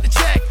face cut the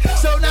check,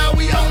 so now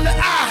we on the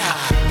eye.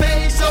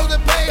 Pay shows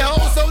and pay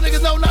hoes, so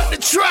niggas know not to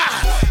try.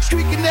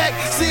 Street Connect,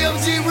 CMC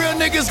OG real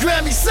niggas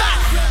Grammy side.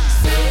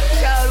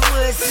 Shout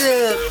what's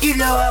up? You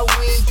know how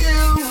we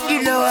do.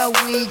 You know how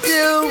we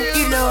do.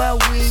 You know how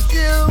we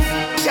do.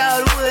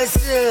 Shout what's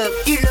up?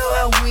 You know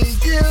how we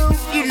do.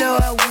 You know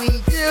how we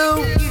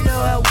do. You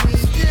know how we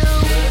do.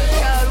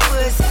 Shout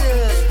what's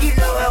up? You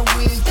know how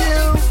we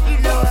do.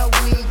 You know how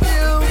we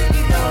do.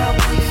 You know how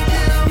we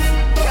do.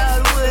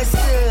 Shout what's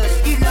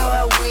up? You know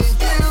how we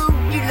do.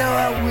 You know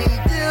how we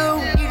do.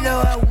 You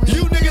know how we do.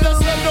 You niggas done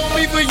slept on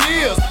me for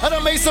years. I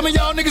done made some of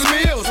y'all niggas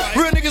meals.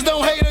 Real niggas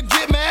don't hate or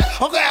get mad.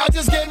 Uncle Al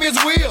just gave me his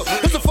wheel.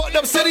 It's a fucked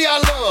up city I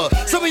love.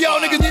 Some of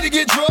y'all niggas need to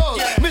get drugs.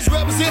 Mitch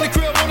rappers in the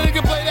crib, want a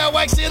nigga play that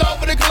whack shit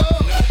off in the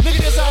club.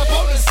 Nigga, this how I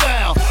put this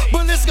sound.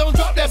 But let's gon'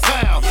 drop that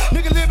pound.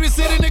 Nigga, Liberty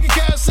City, nigga,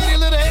 Cash City,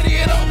 little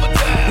 88 over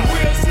town.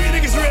 Real street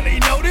niggas really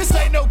know this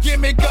ain't no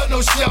gimmick or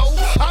no show.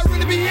 I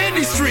really be in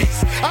these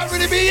streets. I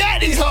really be at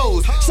these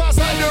hoes. Shots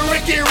out to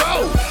Ricky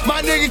Rowe.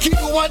 My nigga keep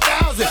it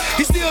 1,000.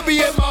 He still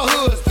be in my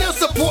hood. Still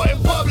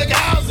supporting public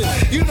housing.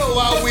 You know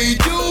how we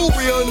do.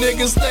 Real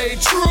niggas stay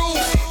true.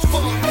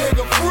 Fuck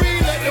nigga free.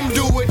 Let them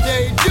do what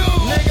they do.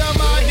 Nigga,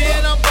 I'm out here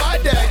and I'm by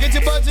that. Get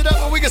your budget up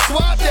and we can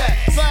swap that.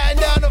 Sliding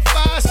down the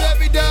 5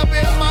 Chevy dub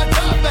in my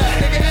top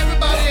back. Nigga,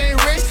 everybody ain't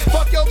rich.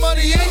 Fuck your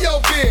money and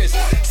your bitch.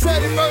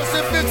 71st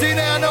and 15,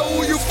 now I know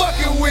who you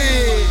fucking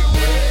with.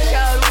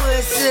 Shout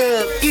what's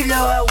up? You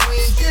know how we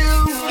do.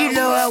 You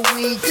know how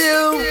we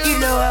do. You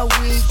know how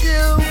we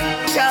do.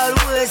 Shout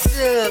what's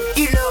up?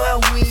 You know how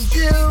we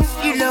do.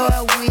 You know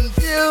how we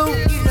do.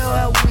 You know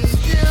how we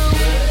do.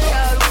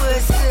 Shout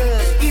what's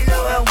up? You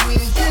know how we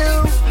do.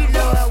 You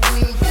know how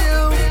we do.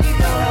 You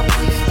know how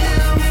we do.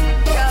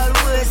 Shout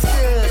what's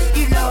up?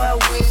 You know how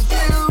we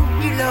do.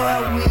 You know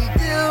how we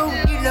do.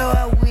 You know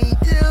how we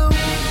do.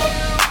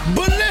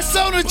 But let's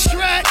on the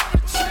track.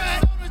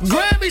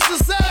 Grammy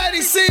Society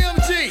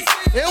CMG.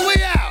 Here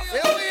we out.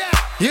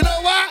 You know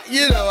why?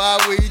 You know how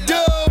we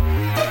do.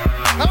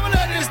 I'ma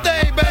let this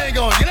thing bang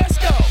on you. Let's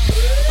go.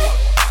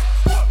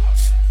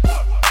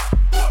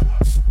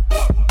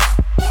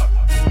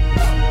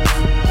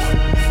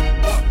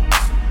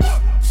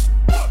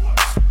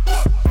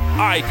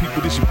 Alright,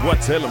 people, this your boy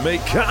TaylrMayd,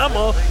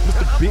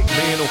 Mr. Big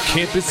Man on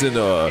campus, and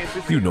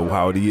you know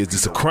how it is.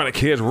 This is a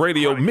ChronicCast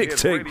Radio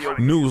Mixtape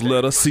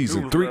Newsletter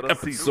Season 3,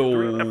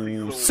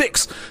 Episode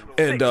 6.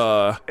 And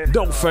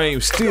Don't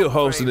Fame still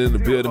hosting in the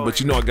building, but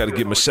you know I gotta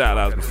give my shout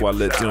outs before I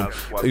let them,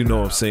 you know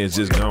what I'm saying,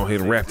 just go ahead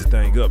and wrap the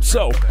thing up.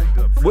 So,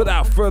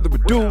 without further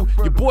ado,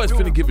 your boy's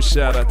finna give a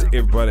shout out to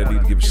everybody I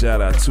need to give a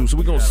shout out to. So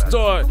we're gonna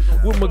start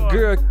with my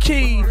girl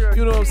Key,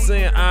 you know what I'm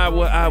saying,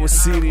 Iowa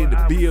City in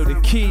the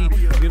building. Key,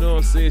 you know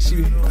what I'm saying,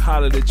 she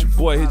hollered at your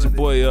boy, hit your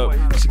boy up.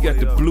 She got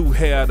the blue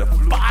hair, the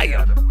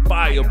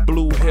fire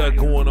blue hair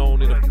going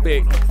on in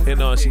effect,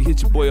 and she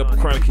hit your boy up on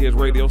ChronicCast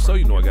Radio, so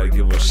you know I gotta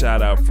give her a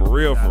shout out for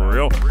real.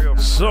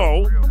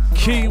 So,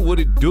 Key, what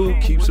it do?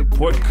 Keep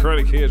supporting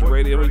ChronicCast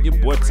Radio and your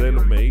boy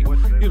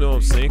TaylrMayd. You know what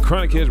I'm saying?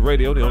 ChronicCast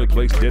Radio, the only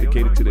place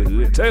dedicated to the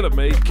hood.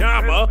 TaylrMayd,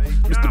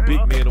 Mr.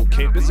 Big Man on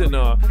campus. And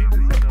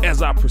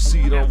as I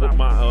proceed on with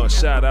my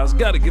shout outs,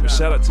 gotta give a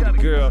shout out to the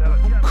girl,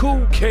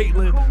 Cool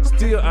Caitlin,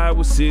 still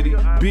Iowa City,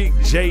 Big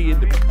J in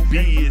the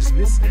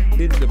business,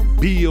 in the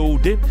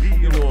building.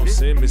 You know what I'm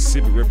saying?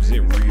 Mississippi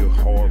represent real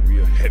hard,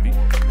 real heavy.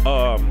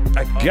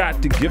 I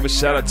got to give a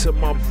shout out to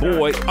my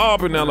boy,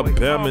 Auburn,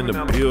 Alabama in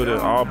the building,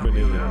 Auburn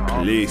in the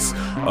place.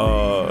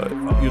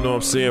 You know what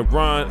I'm saying?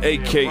 Ron,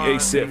 aka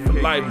Set for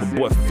Life, my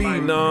boy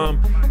Phenom,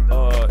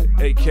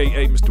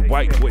 aka Mr.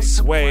 White Boy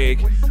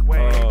Swag.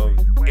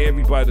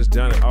 Everybody that's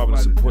down in Auburn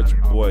to support your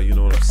boy, you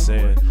know what I'm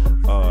saying?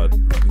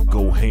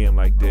 Go ham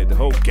like that. The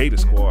whole Gator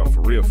squad,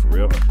 for real.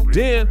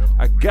 Then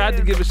I got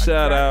to give a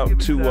shout out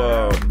to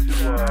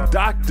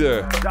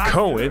Dr.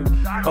 Cohen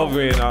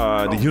over in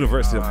the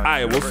University of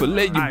Iowa for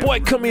letting your boy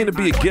come in to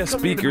be a guest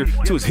speaker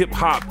to his hip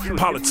hop,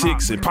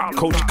 politics, and pop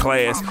culture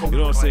class. You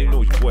know what I'm saying? You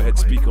know, your boy had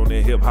to speak on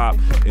that hip hop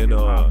and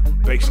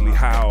basically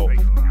how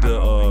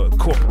the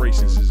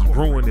corporations is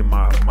ruining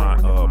my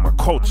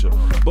culture.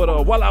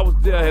 But while I was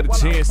there, I had a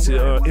chance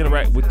to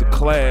interact with the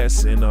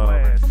class, and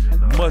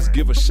must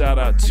give a shout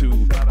out to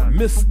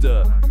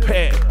Mr.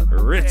 Pat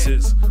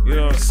Richards, you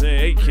know what I'm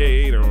saying,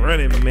 aka the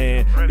running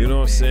man, you know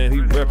what I'm saying, he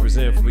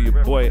representing for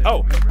your boy.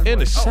 Oh, and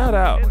a shout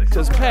out,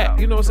 because Pat,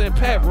 you know what I'm saying,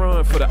 Pat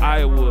run for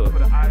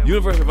the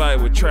University of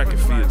Iowa track and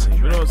field team,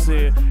 you know what I'm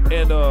saying,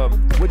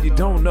 and what you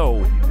don't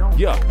know,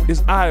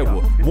 it's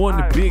Iowa, won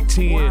the Big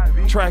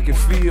Ten track and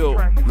field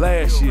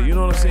last year, you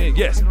know what I'm saying,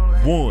 yes,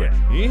 won.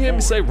 You ain't hear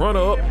me say runner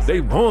up,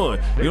 they won,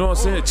 you know what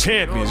I'm saying,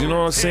 champions, you know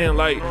what I'm saying,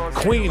 like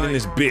queen in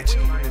this bitch.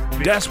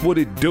 That's what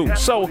it do.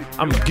 So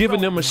I'm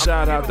giving them a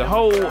shout out. The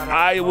whole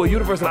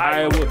University of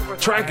Iowa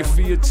track and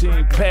field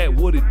team. Pat,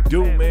 what it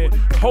do, man?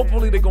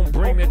 Hopefully they're gonna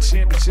bring that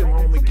championship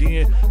home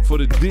again for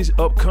this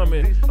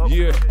upcoming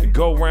year and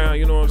go round.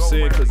 You know what I'm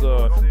saying? Because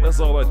that's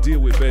all I deal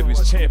with, baby.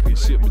 Is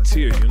championship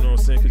material. You know what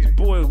I'm saying? Because your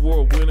boy is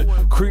award winning.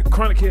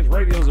 ChronicCast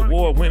Radio is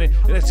award winning,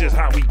 and that's just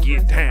how we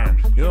get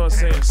down. You know what I'm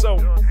saying? So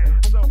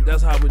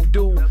that's how we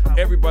do.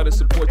 Everybody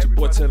support your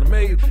boy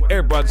TaylrMayd.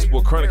 Everybody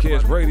support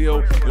ChronicCast Radio.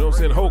 You know what I'm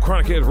saying? The whole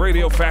ChronicCast Radio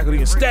radio faculty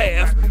and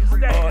staff,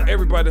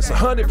 everybody that's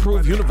 100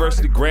 proof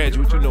university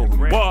graduate, you know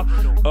who you are.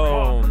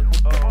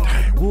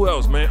 Who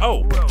else, man?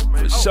 Oh,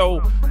 for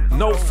sure,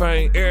 No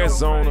Fame,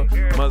 Arizona,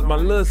 my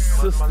little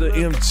sister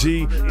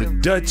MG, the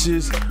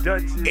Duchess,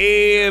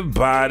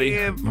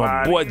 everybody,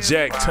 my boy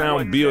Jack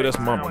Town Bill, that's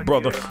my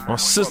brother, my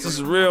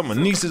sisters real, my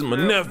nieces, my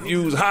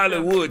nephews,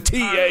 Hollywood,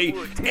 TA,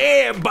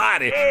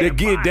 everybody that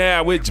get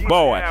down with your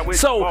boy.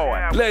 So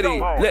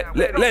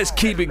let's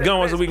keep it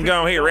going so we can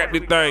go ahead and wrap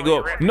this thing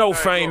up. No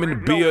Fame in the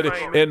building,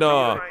 and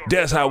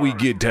that's how we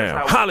get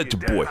down. Holla at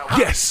your boy.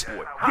 Yes,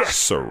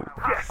 sir.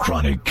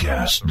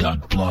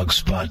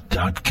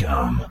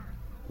 ChronicCast.blogspot.com.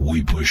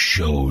 We push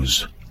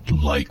shows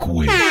like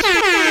wind.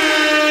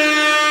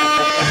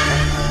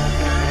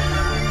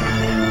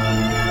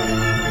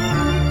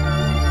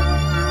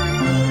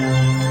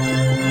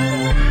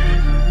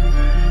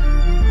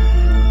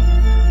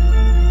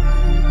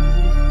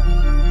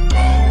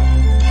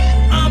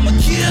 I'm a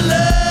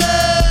killer.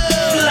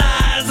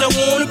 Flies I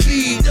wanna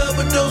be.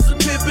 Double dose of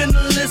pippin'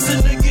 to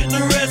listen to get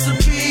the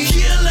recipe.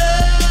 Killer.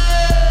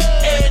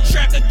 Air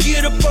track I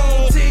get up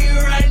on. Tell you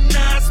right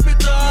now, I spit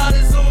the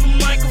hardest on the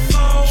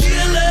microphone.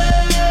 Killer.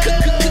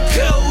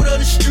 Code of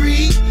the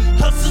street.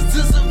 Hustle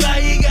to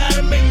survive, you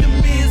gotta make the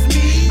ends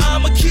meet.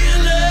 I'm a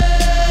killer.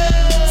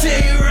 Tell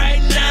you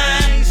right now,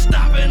 I ain't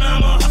stopping.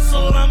 I'm a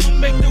hustle, I'ma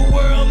make the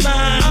world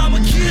mine. I'm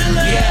a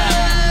killer.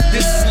 Yeah,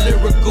 this is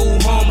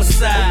lyrical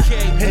homicide.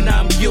 And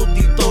I'm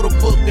guilty, throw the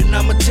book and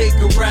I'ma take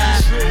a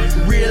ride.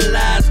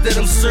 Realize that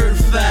I'm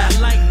certified.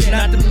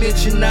 Not to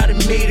mention I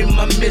done made it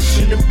my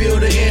mission to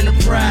build an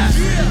enterprise.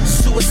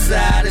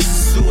 Suicide is a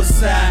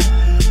suicide.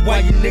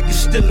 While you niggas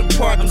still in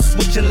park, I'm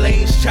switching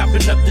lanes,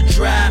 chopping up the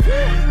drive.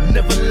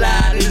 Never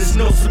lied, it is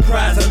no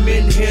surprise I'm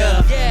in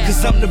here.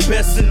 Cause I'm the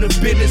best in the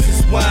business,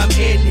 that's why I'm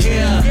in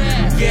here.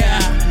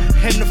 Yeah,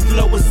 and the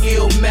flow is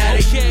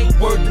illmatic.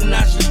 Word to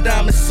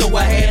Nostradamus, so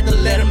I had to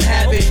let him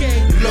have it.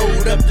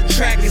 Load up the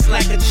track, it's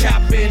like a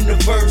chopper in the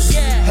verse.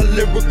 A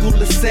lyrical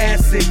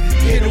assassin,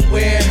 hit him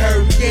where it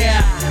hurt,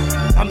 yeah.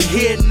 I'm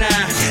here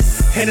now,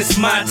 and it's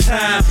my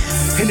time.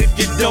 And if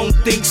you don't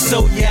think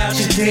so, yeah, out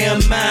your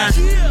damn mind.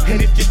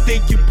 And if you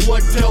think your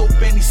boy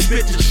dope and he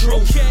spit the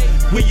truth,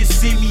 when you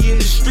see me in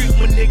the street,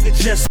 my nigga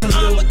just salute.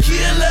 I'm a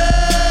killer.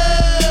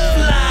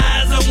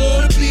 Flies I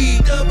wanna be.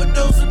 Double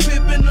dose of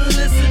pippin' to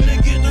listen to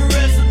get the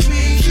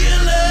recipe.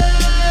 Killer.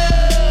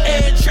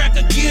 Air track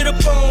I get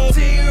up on.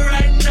 Tell you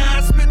right now, I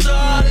spit the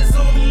hardest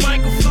on the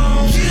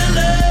microphone.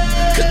 Killer.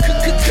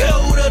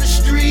 Code of the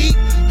street.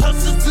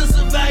 Hustle to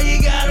survive,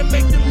 you gotta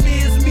make the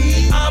ends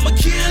meet. I'm a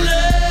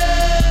killer.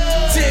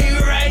 Tell you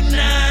right now,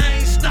 I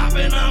ain't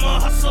stopping. I'm a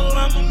hustle,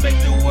 I'ma make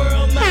the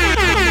world mine.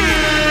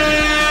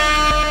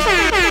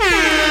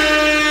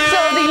 So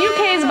the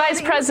UK's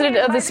vice president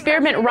of the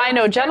Spearmint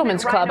Rhino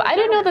Gentlemen's Club, I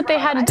didn't know that they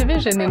had a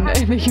division in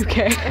the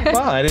UK.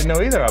 Well, I didn't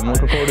know either. I'm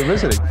looking forward to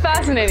visiting.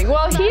 Fascinating.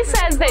 Well, he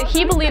says that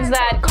he believes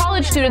that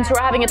college students who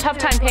are having a tough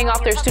time paying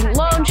off their student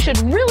loans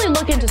should really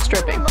look into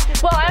stripping.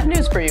 Well, I have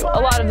news for you. A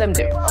lot of them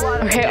do.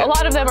 Okay, a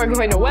lot of them are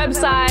going to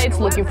websites,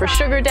 looking for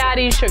sugar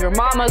daddies, sugar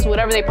mamas,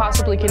 whatever they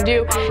possibly can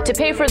do to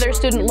pay for their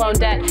student loan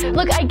debt.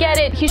 Look, I get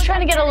it. He's trying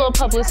to get a little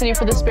publicity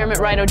for the Spearmint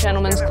Rhino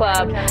Gentlemen's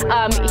Club.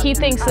 He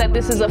thinks that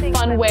this is a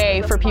fun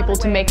way for people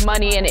to make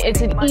money, and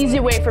it's an easy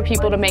way for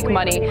people to make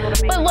money.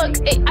 But look,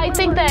 I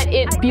think that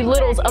it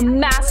belittles a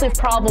massive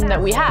problem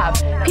that we have.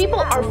 People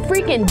are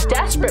freaking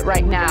desperate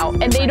right now,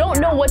 and they don't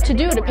know what to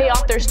do to pay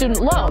off their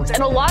student loans.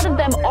 And a lot of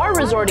them are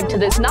resorting to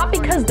this, not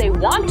because they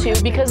want to,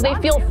 because they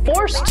feel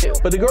forced to.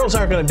 But the girls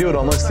aren't going to do it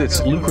unless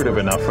it's lucrative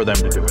enough for them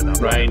to do it,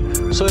 right?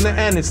 So in the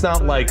end, it's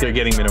not like they're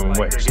getting minimum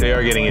wage. They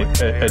are getting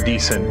a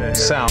decent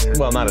salary,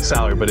 well, not a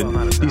salary, but a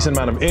decent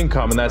amount of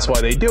income, and that's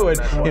why they do it.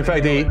 In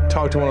fact, they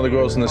talked to one of the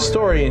girls in the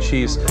story, and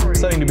she's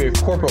studying to be a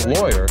corporate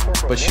lawyer,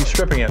 but she's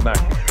stripping at night.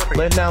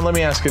 Now, let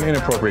me ask an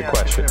inappropriate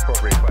question.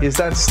 Is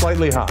that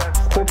slightly hot?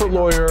 Corporate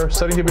lawyer,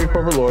 studying to be a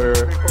corporate lawyer,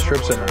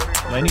 strips at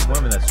night. I need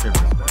women that strip.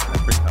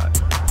 That's pretty hot.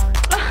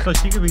 So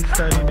she could be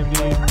studying to be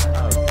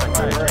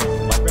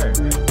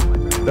librarian.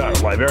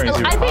 Librarian's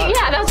even I think, hotter.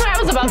 yeah, that's what I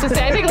was about to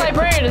say. I think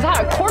librarian is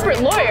hot.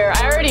 Corporate lawyer,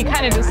 I already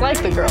kind of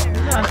dislike the girl.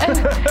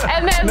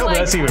 And then, no, like, but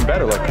that's even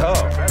better. Like,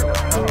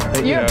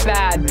 you're a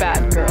bad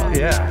girl.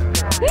 Yeah.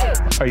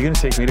 Are you going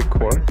to take me to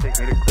court?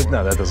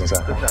 No, that doesn't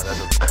sound good.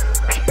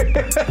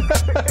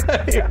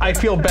 I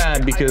feel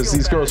bad because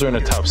these girls are in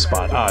a tough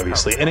spot,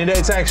 obviously. And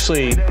it's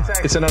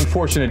an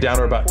unfortunate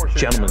downer about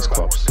gentlemen's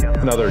clubs.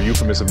 Another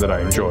euphemism that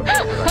I enjoy.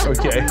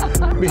 Okay?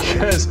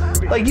 Because,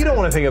 like, you don't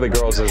want to think of the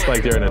girls as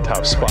like they're in a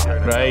tough spot,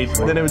 right?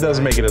 Then it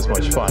doesn't make it as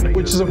much fun,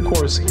 which is, of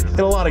course, in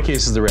a lot of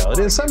cases, the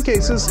reality. In some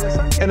cases,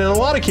 and in a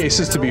lot of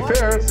cases, to be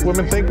fair,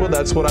 women think, well,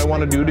 that's what I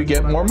want to do to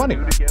get more money.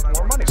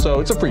 So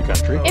it's a free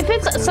country. If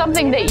it's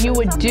something that you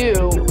would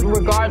do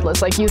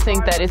regardless, like you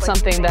think that it's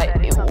something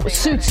that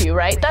suits you,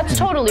 right? That's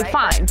totally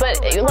fine. But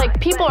like,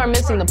 people are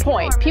missing the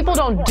point. People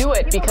don't do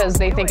it because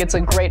they think it's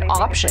a great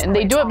option.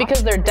 They do it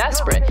because they're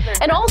desperate.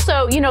 And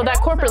also, you know,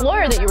 that corporate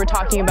lawyer that you were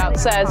talking about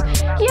says,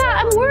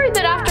 yeah, I'm worried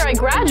that after I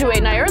graduate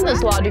and I earn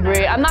this law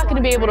degree, I'm not going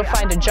to be able to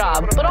find a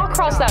job, but I'll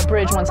cross that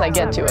bridge once I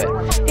get to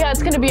it. Yeah,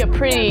 it's going to be a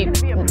pretty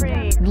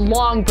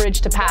long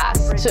bridge to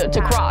pass,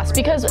 to cross.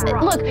 Because,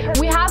 look,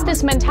 we have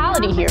this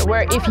mentality here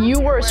where if you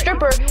were a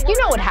stripper, you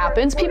know what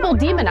happens. People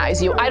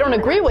demonize you. I don't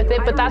agree with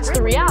it, but that's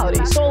the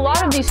reality. So a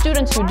lot of these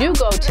students who do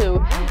go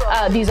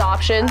to these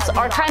options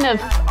are kind of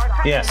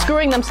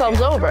screwing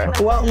themselves over.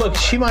 Well, look,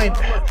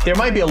 there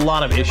might be a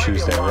lot of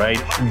issues there,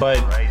 right? But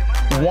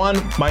one,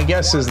 my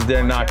guess is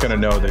they're not going to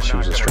know that she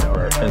was a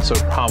stripper, and so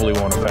it probably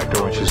won't affect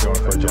her when she's going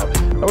for a job.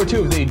 Number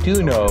two, if they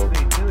do know,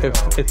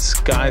 if it's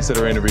guys that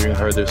are interviewing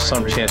her, there's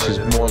some chance she's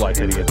more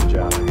likely to get the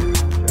job.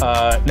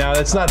 Now,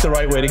 that's not the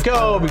right way to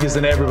go, because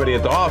then everybody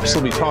at the office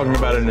will be talking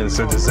about it, and it's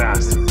a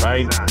disaster,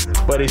 right?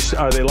 But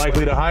are they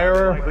likely to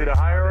hire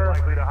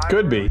her?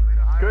 Could be.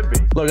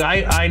 Look,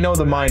 I know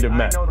the mind of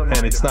men,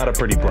 and it's not a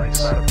pretty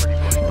place.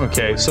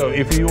 Okay, so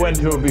if you went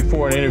to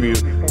before an interview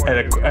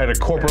at a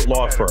corporate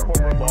law firm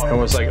and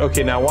was like,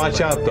 okay, now watch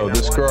out though,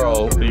 this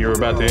girl that you're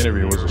about to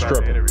interview was a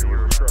stripper.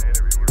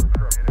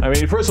 I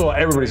mean, first of all,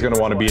 everybody's going to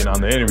want to be in on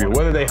the interview.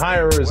 Whether they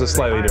hire her is a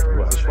slightly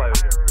different question.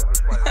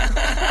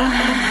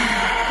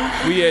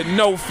 We at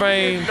No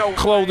Fame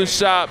Clothing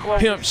Shop,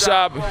 Pimp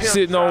Shop,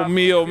 sitting on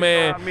Mill,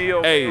 man.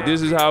 Hey,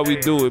 this is how we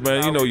do it,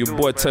 man. You know your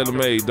boy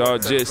TaylrMayd,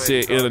 dog. Jet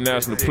Set,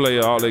 international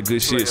player, all that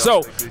good shit.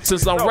 So,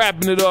 since I'm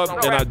wrapping it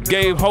up and I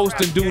gave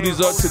hosting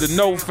duties up to the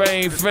No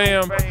Fame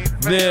fam,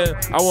 then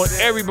I want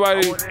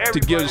everybody to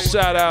give a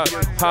shout out,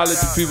 holler at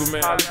the people,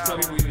 man.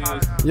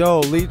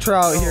 Yo, Lee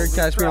Trout here.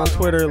 Catch me on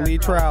Twitter, Lee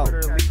Trout.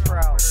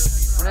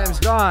 My name's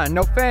Don,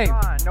 No Fame.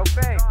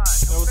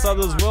 Yo, what's up,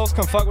 those Wills?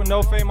 Come fuck with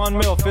No Fame on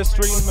Mill, 5th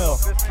Street and Mill.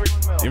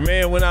 Your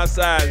man went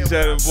outside and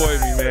tried to avoid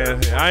me,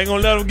 man. I ain't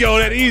gonna let him go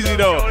that easy,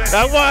 though.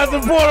 That's why it's a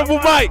portable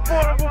mic.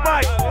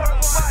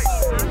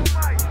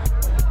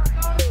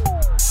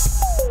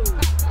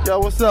 Yo,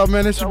 what's up,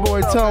 man? It's your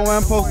boy Tone.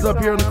 I'm posted up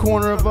here in the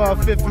corner of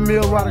 5th and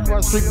Mill, right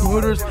across the street from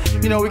Hooters.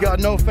 You know, we got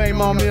No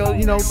Fame on Mill,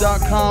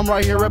 .com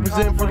right here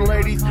representing for the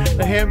ladies.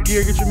 The hemp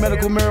gear, get your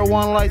medical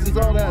marijuana license,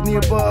 all that and the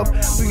above.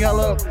 We got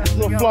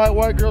little fly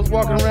white girls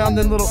walking around,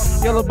 then little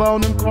yellow bone,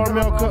 them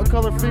caramel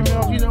color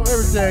females,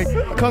 everything.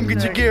 Come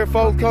get your gear,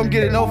 folks. Come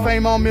get it.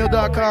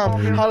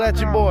 NoFameOnMill.com. Holla at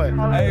your boy.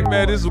 Hey,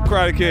 man, this is some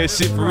ChronicCast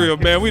shit for real,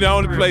 man. We the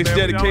only place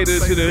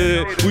dedicated to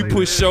the hood. We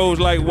push shows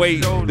like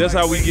Weight. That's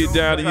how we get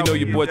down. And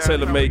your boy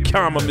TaylrMayd.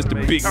 Karma, Mr.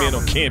 Big Man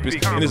on campus,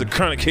 and it's a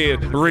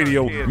ChronicCast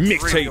radio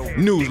mixtape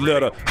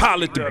newsletter.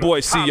 Holla at the boy.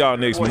 See y'all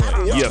next month.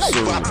 Yes,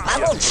 sir.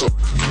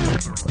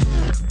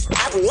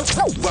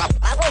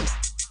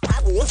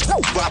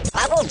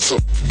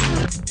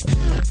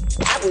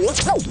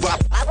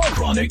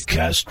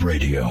 ChronicCast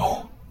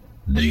Radio,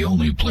 the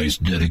only place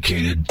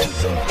dedicated to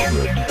the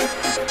hood.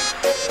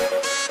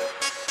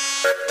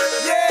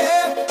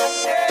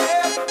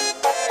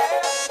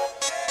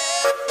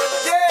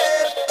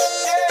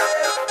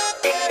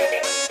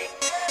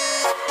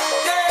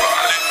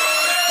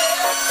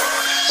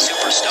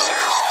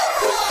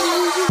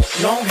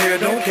 Long hair,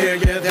 don't care,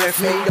 yeah,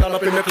 that's me. All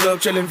up in the club,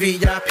 chillin'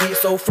 VIP.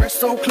 So fresh,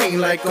 so clean,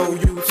 like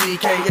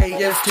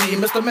O-U-T-K-A-S-T.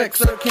 Mr.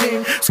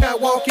 Mexican,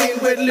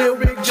 skywalking with Lil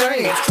Rick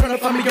James. Tryna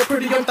find me a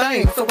pretty young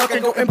thing, so I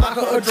can go and buy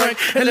her a drink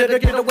and let her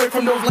get away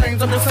from those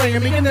lanes. I'm just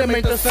saying, me and them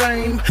ain't the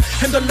same,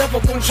 and the level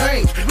won't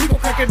change. We gon'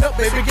 crack it up,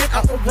 baby, get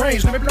out the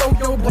range. Let me blow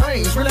your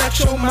brains, relax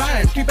your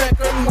mind. Keep back,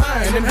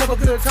 unwind, and have a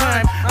good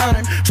time.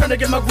 I'm tryna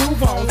get my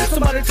groove on.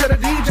 Somebody tell the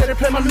DJ to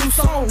play my new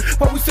song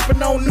while we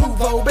sippin' on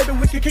Nouveau. Baby,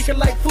 we can kick it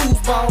like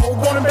foosball.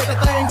 Wanna make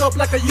that thing up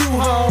like a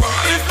U-Haul.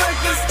 It's like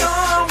the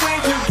storm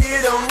when you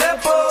get on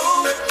that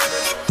boat.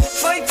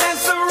 It's like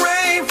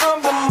rain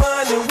from the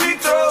money we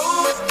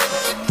throw.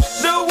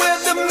 The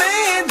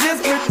weatherman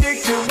just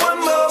predicted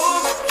one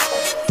more.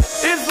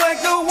 It's like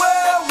the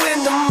world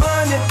when the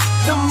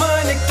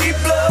money keep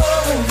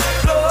blowing,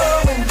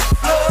 blowing,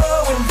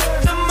 blowing.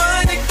 The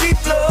money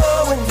keep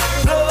blowing,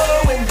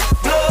 blowing,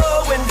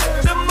 blowing.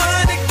 The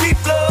money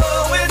keep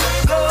blowing,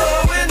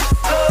 blowing,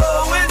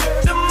 blowing.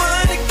 The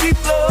money keep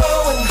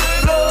blowing,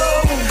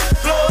 blowing,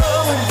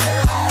 blowing.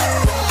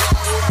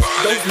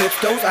 Those lips,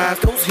 those eyes,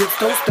 those hips,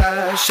 those thighs.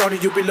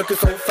 Shawty, you be looking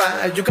so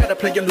fine. You gotta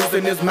play, you're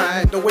losing his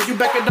mind. The way you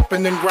back it up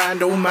and then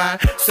grind, oh my.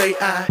 Say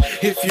I,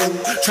 if you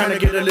tryna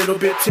get a little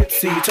bit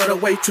tipsy, tell the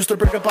waitress to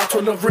bring a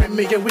bottle of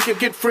Remy, and we could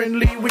get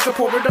friendly. We could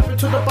pour it up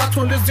until the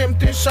bottle is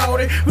empty,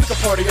 shawty. We could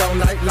party all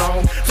night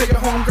long. Take your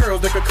home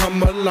girls, they could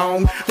come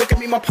along. They could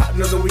meet my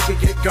partners and we could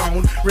get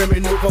gone. Remy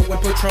Nouveau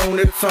and Patron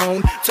its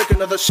own. Take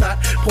another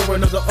shot, pour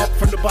another up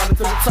from the bottom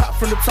to the top,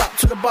 from the top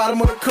to the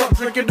bottom of the cup.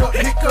 Drink it up,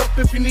 hiccup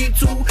if you need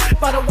to.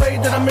 By the way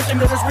that I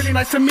mentioned that it's really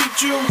nice to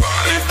meet you.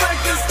 It's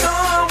like the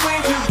storm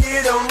when you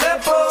get on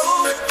that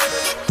boat.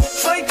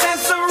 It's like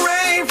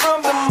rain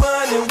from the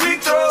money we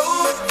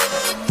throw.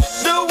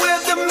 The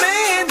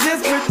weatherman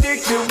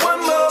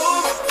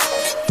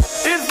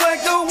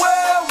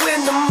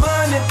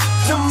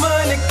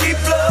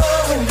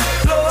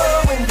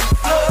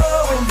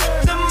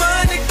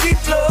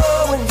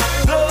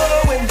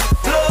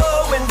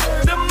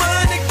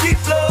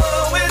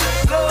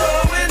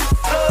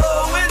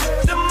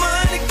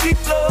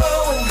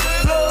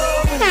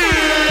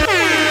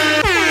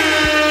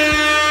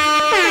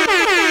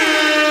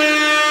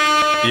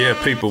Yeah,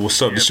 people,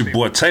 what's up? This your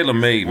boy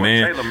TaylrMayd,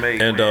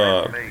 man. And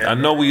I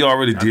know we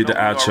already did the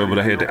outro, but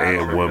I had to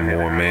add one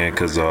more, man,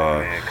 because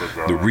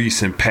the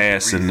recent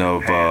passing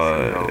of, you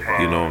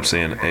know what I'm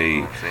saying,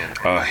 a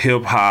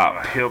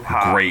hip-hop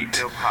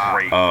great,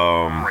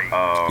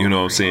 you know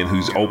what I'm saying,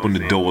 who's opened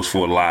the doors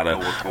for a lot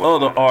of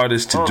other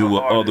artists to do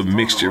other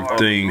mixture of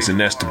things, and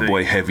that's the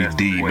boy Heavy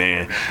D,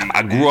 man.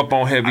 I grew up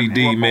on Heavy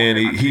D, man.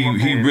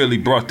 He really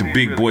brought the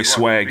big boy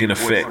swag in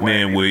effect,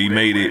 man, where he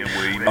made it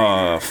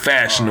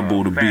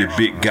fashionable to be a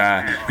big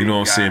guy, you know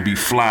what I'm saying, be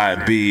fly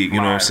big, you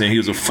know what I'm saying. He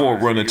was a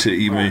forerunner to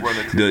even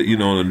the, you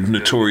know, the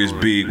Notorious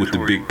Big with the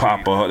Big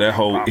Papa, that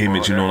whole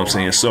image, you know what I'm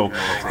saying. So,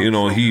 you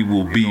know, he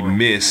will be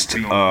missed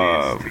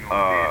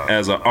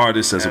as an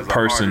artist, as a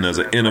person, as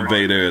an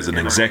innovator, as an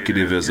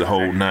executive, as the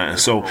whole nine.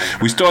 So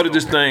we started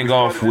this thing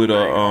off with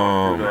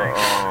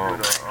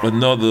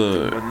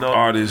another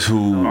artist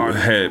who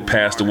had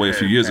passed away a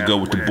few years ago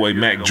with the boy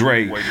Mac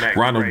Dre,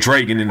 Ronald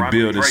Dragon in the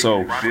building.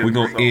 So we're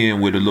gonna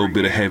end with a little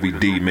bit of Heavy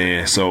D,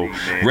 man. So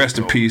rest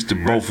in peace to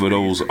both of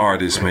those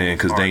artists, man,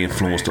 because they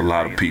influenced a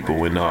lot of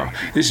people. And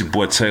this is your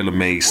boy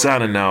TaylrMayd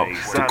signing out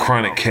the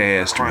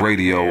ChronicCast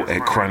Radio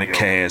at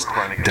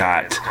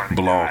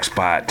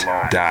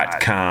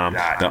ChronicCast.blogspot.com,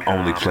 the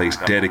only place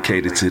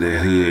dedicated to the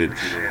hood.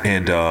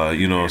 And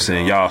you know what I'm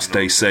saying, y'all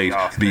stay safe,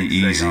 be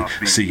easy.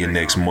 See you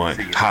next month.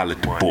 Holla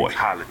at the boy.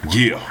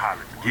 Yeah.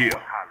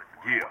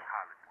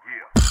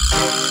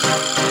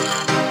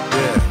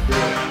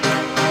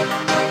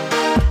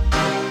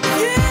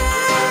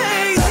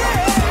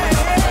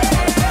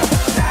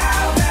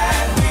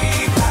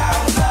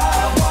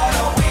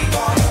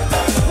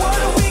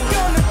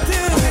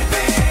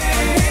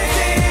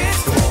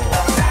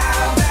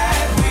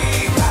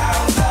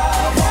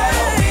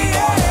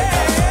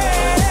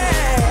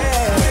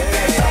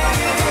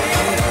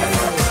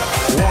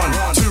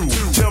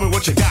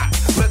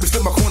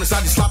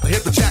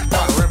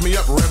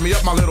 Rev me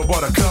up, my little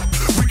buttercup.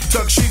 We can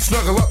tuck sheets,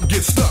 snuggle up, and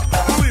get stuck.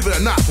 Believe it or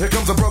not, here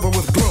comes a brother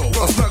with glow.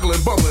 A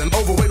snuggling, bubbling,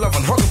 overweight,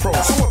 loving, hugging pro.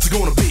 So what's it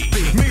gonna be?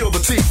 Me or the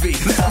TV?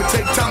 Let me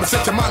take time to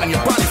set your mind and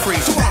your body free.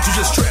 So why don't you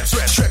just stretch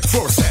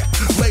for a sec?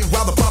 Lay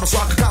while the bottle so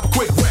I can cop a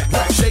quick wet.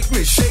 Shake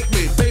me,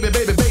 baby,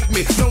 bake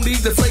me. No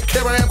need to flake,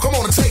 here I am, come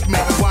on and take me.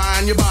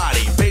 Wind your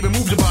body, baby,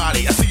 move your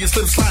body. I see you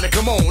slip sliding,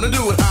 come on and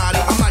do it,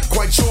 hottie. I'm not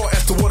quite sure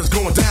as to what is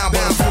going down,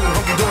 but I'm feeling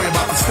hunky-dory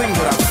about this thing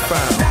that I just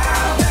found.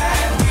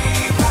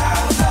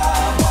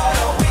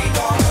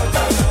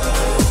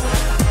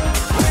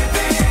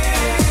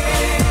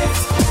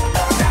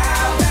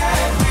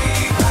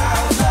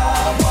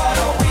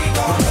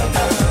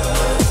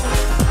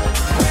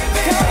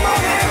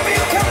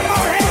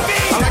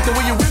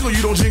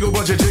 Jingle,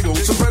 but you jiggle.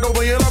 So spread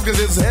over your love, cause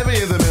it's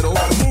heavy in the middle.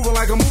 Moving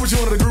like a movie, she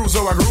wanted the groove,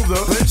 so I grooved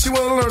up. Then she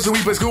wanted to learn, so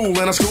we play school,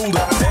 and I schooled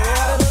her.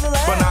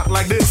 But not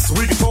like this.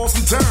 We can toss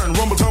and turn,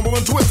 rumble, tumble,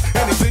 and twist.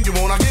 Anything you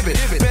want, I give it.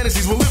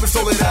 Fantasies will live it,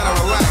 so lay down and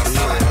relax.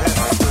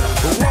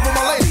 Loving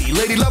my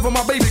lady, loving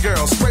my baby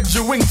girl. Spread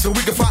your wings so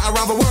we can fly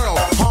around the world.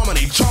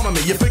 Harmony, charming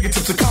me, your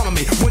fingertips are calming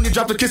me. When you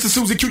drop the kisses,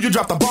 Susie Q, you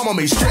drop the bomb on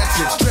me. Stretch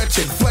it,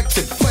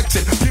 flex it.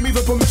 Give me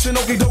the permission,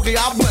 okie dokie,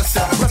 I'll bless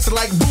it. Bless it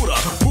like Buddha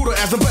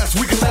as the best.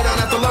 We can lay down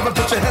at the love and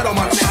put your head on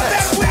my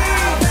chest.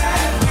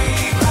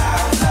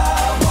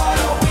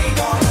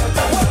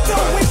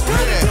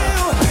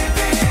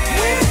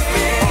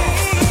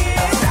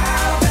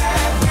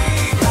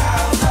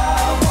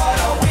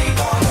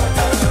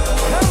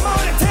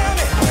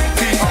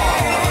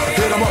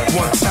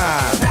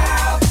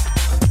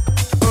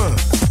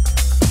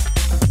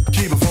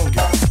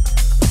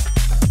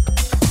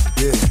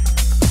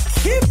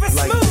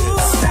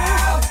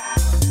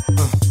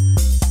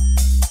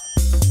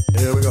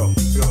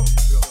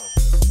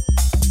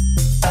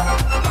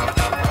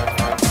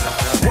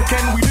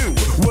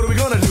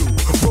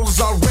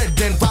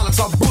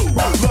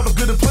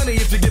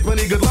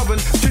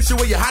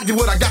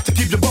 What I got to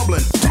keep you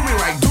bubbling. Do me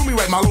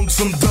right, my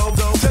lonesome dove.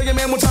 Tell your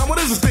man one time, what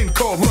is this thing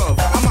called love?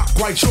 I'm not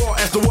quite sure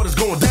as to what is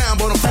going down,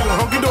 but I'm feeling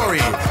hunky-dory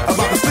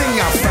about this thing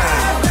I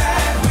found.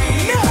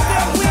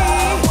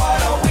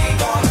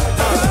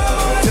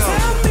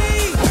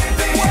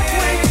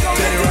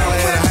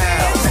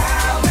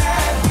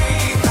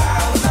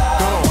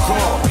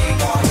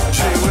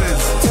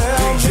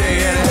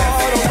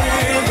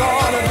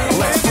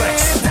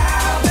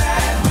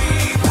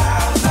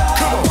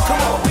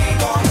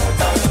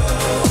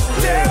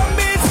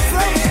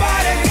 Somebody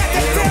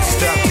got to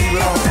tell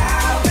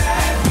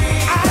me.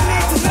 I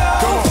need to know.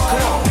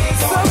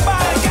 Come on.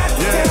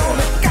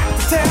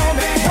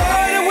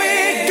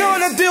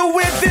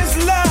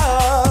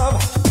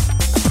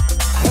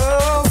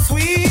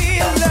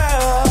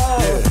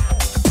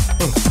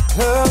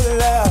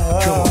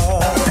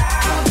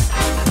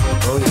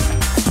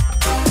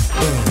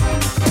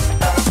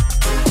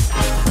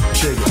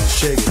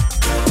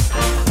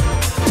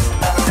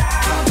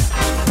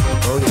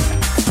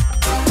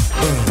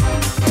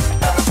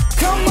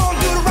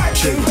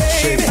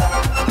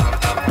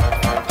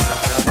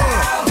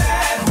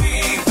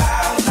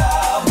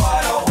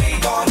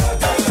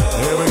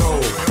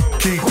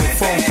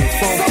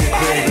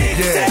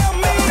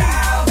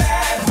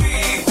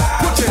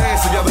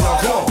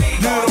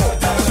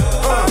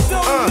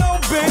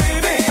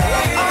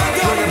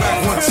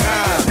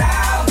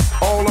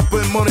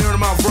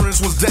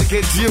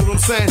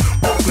 saying?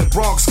 Brooklyn,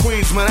 Bronx,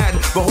 Queens,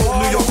 Manhattan, the whole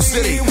New York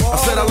City. I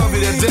said I love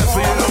you to death,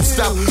 and you don't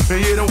stop,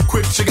 and you don't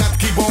quit. You got to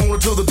keep on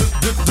until the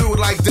do it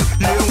like this.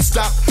 You don't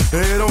stop,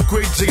 and you don't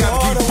quit. You got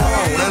to keep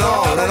on and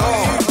on and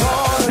on.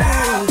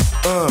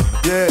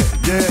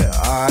 Yeah,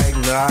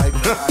 alright.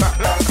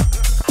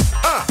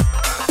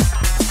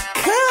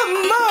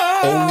 Come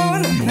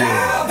on.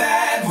 Now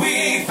that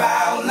we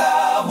found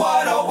love,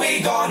 what are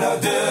we gonna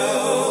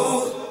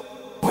do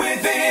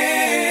with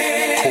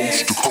it?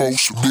 Coast to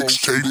coast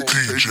mixtape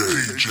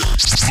DJs.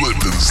 Flip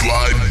and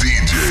slide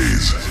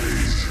DJs.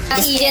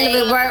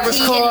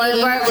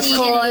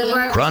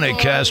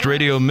 ChronicCast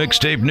Radio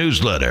Mixtape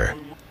Newsletter.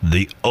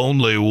 The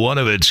only one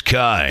of its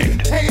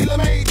kind.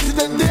 TaylrMayd to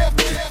the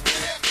death.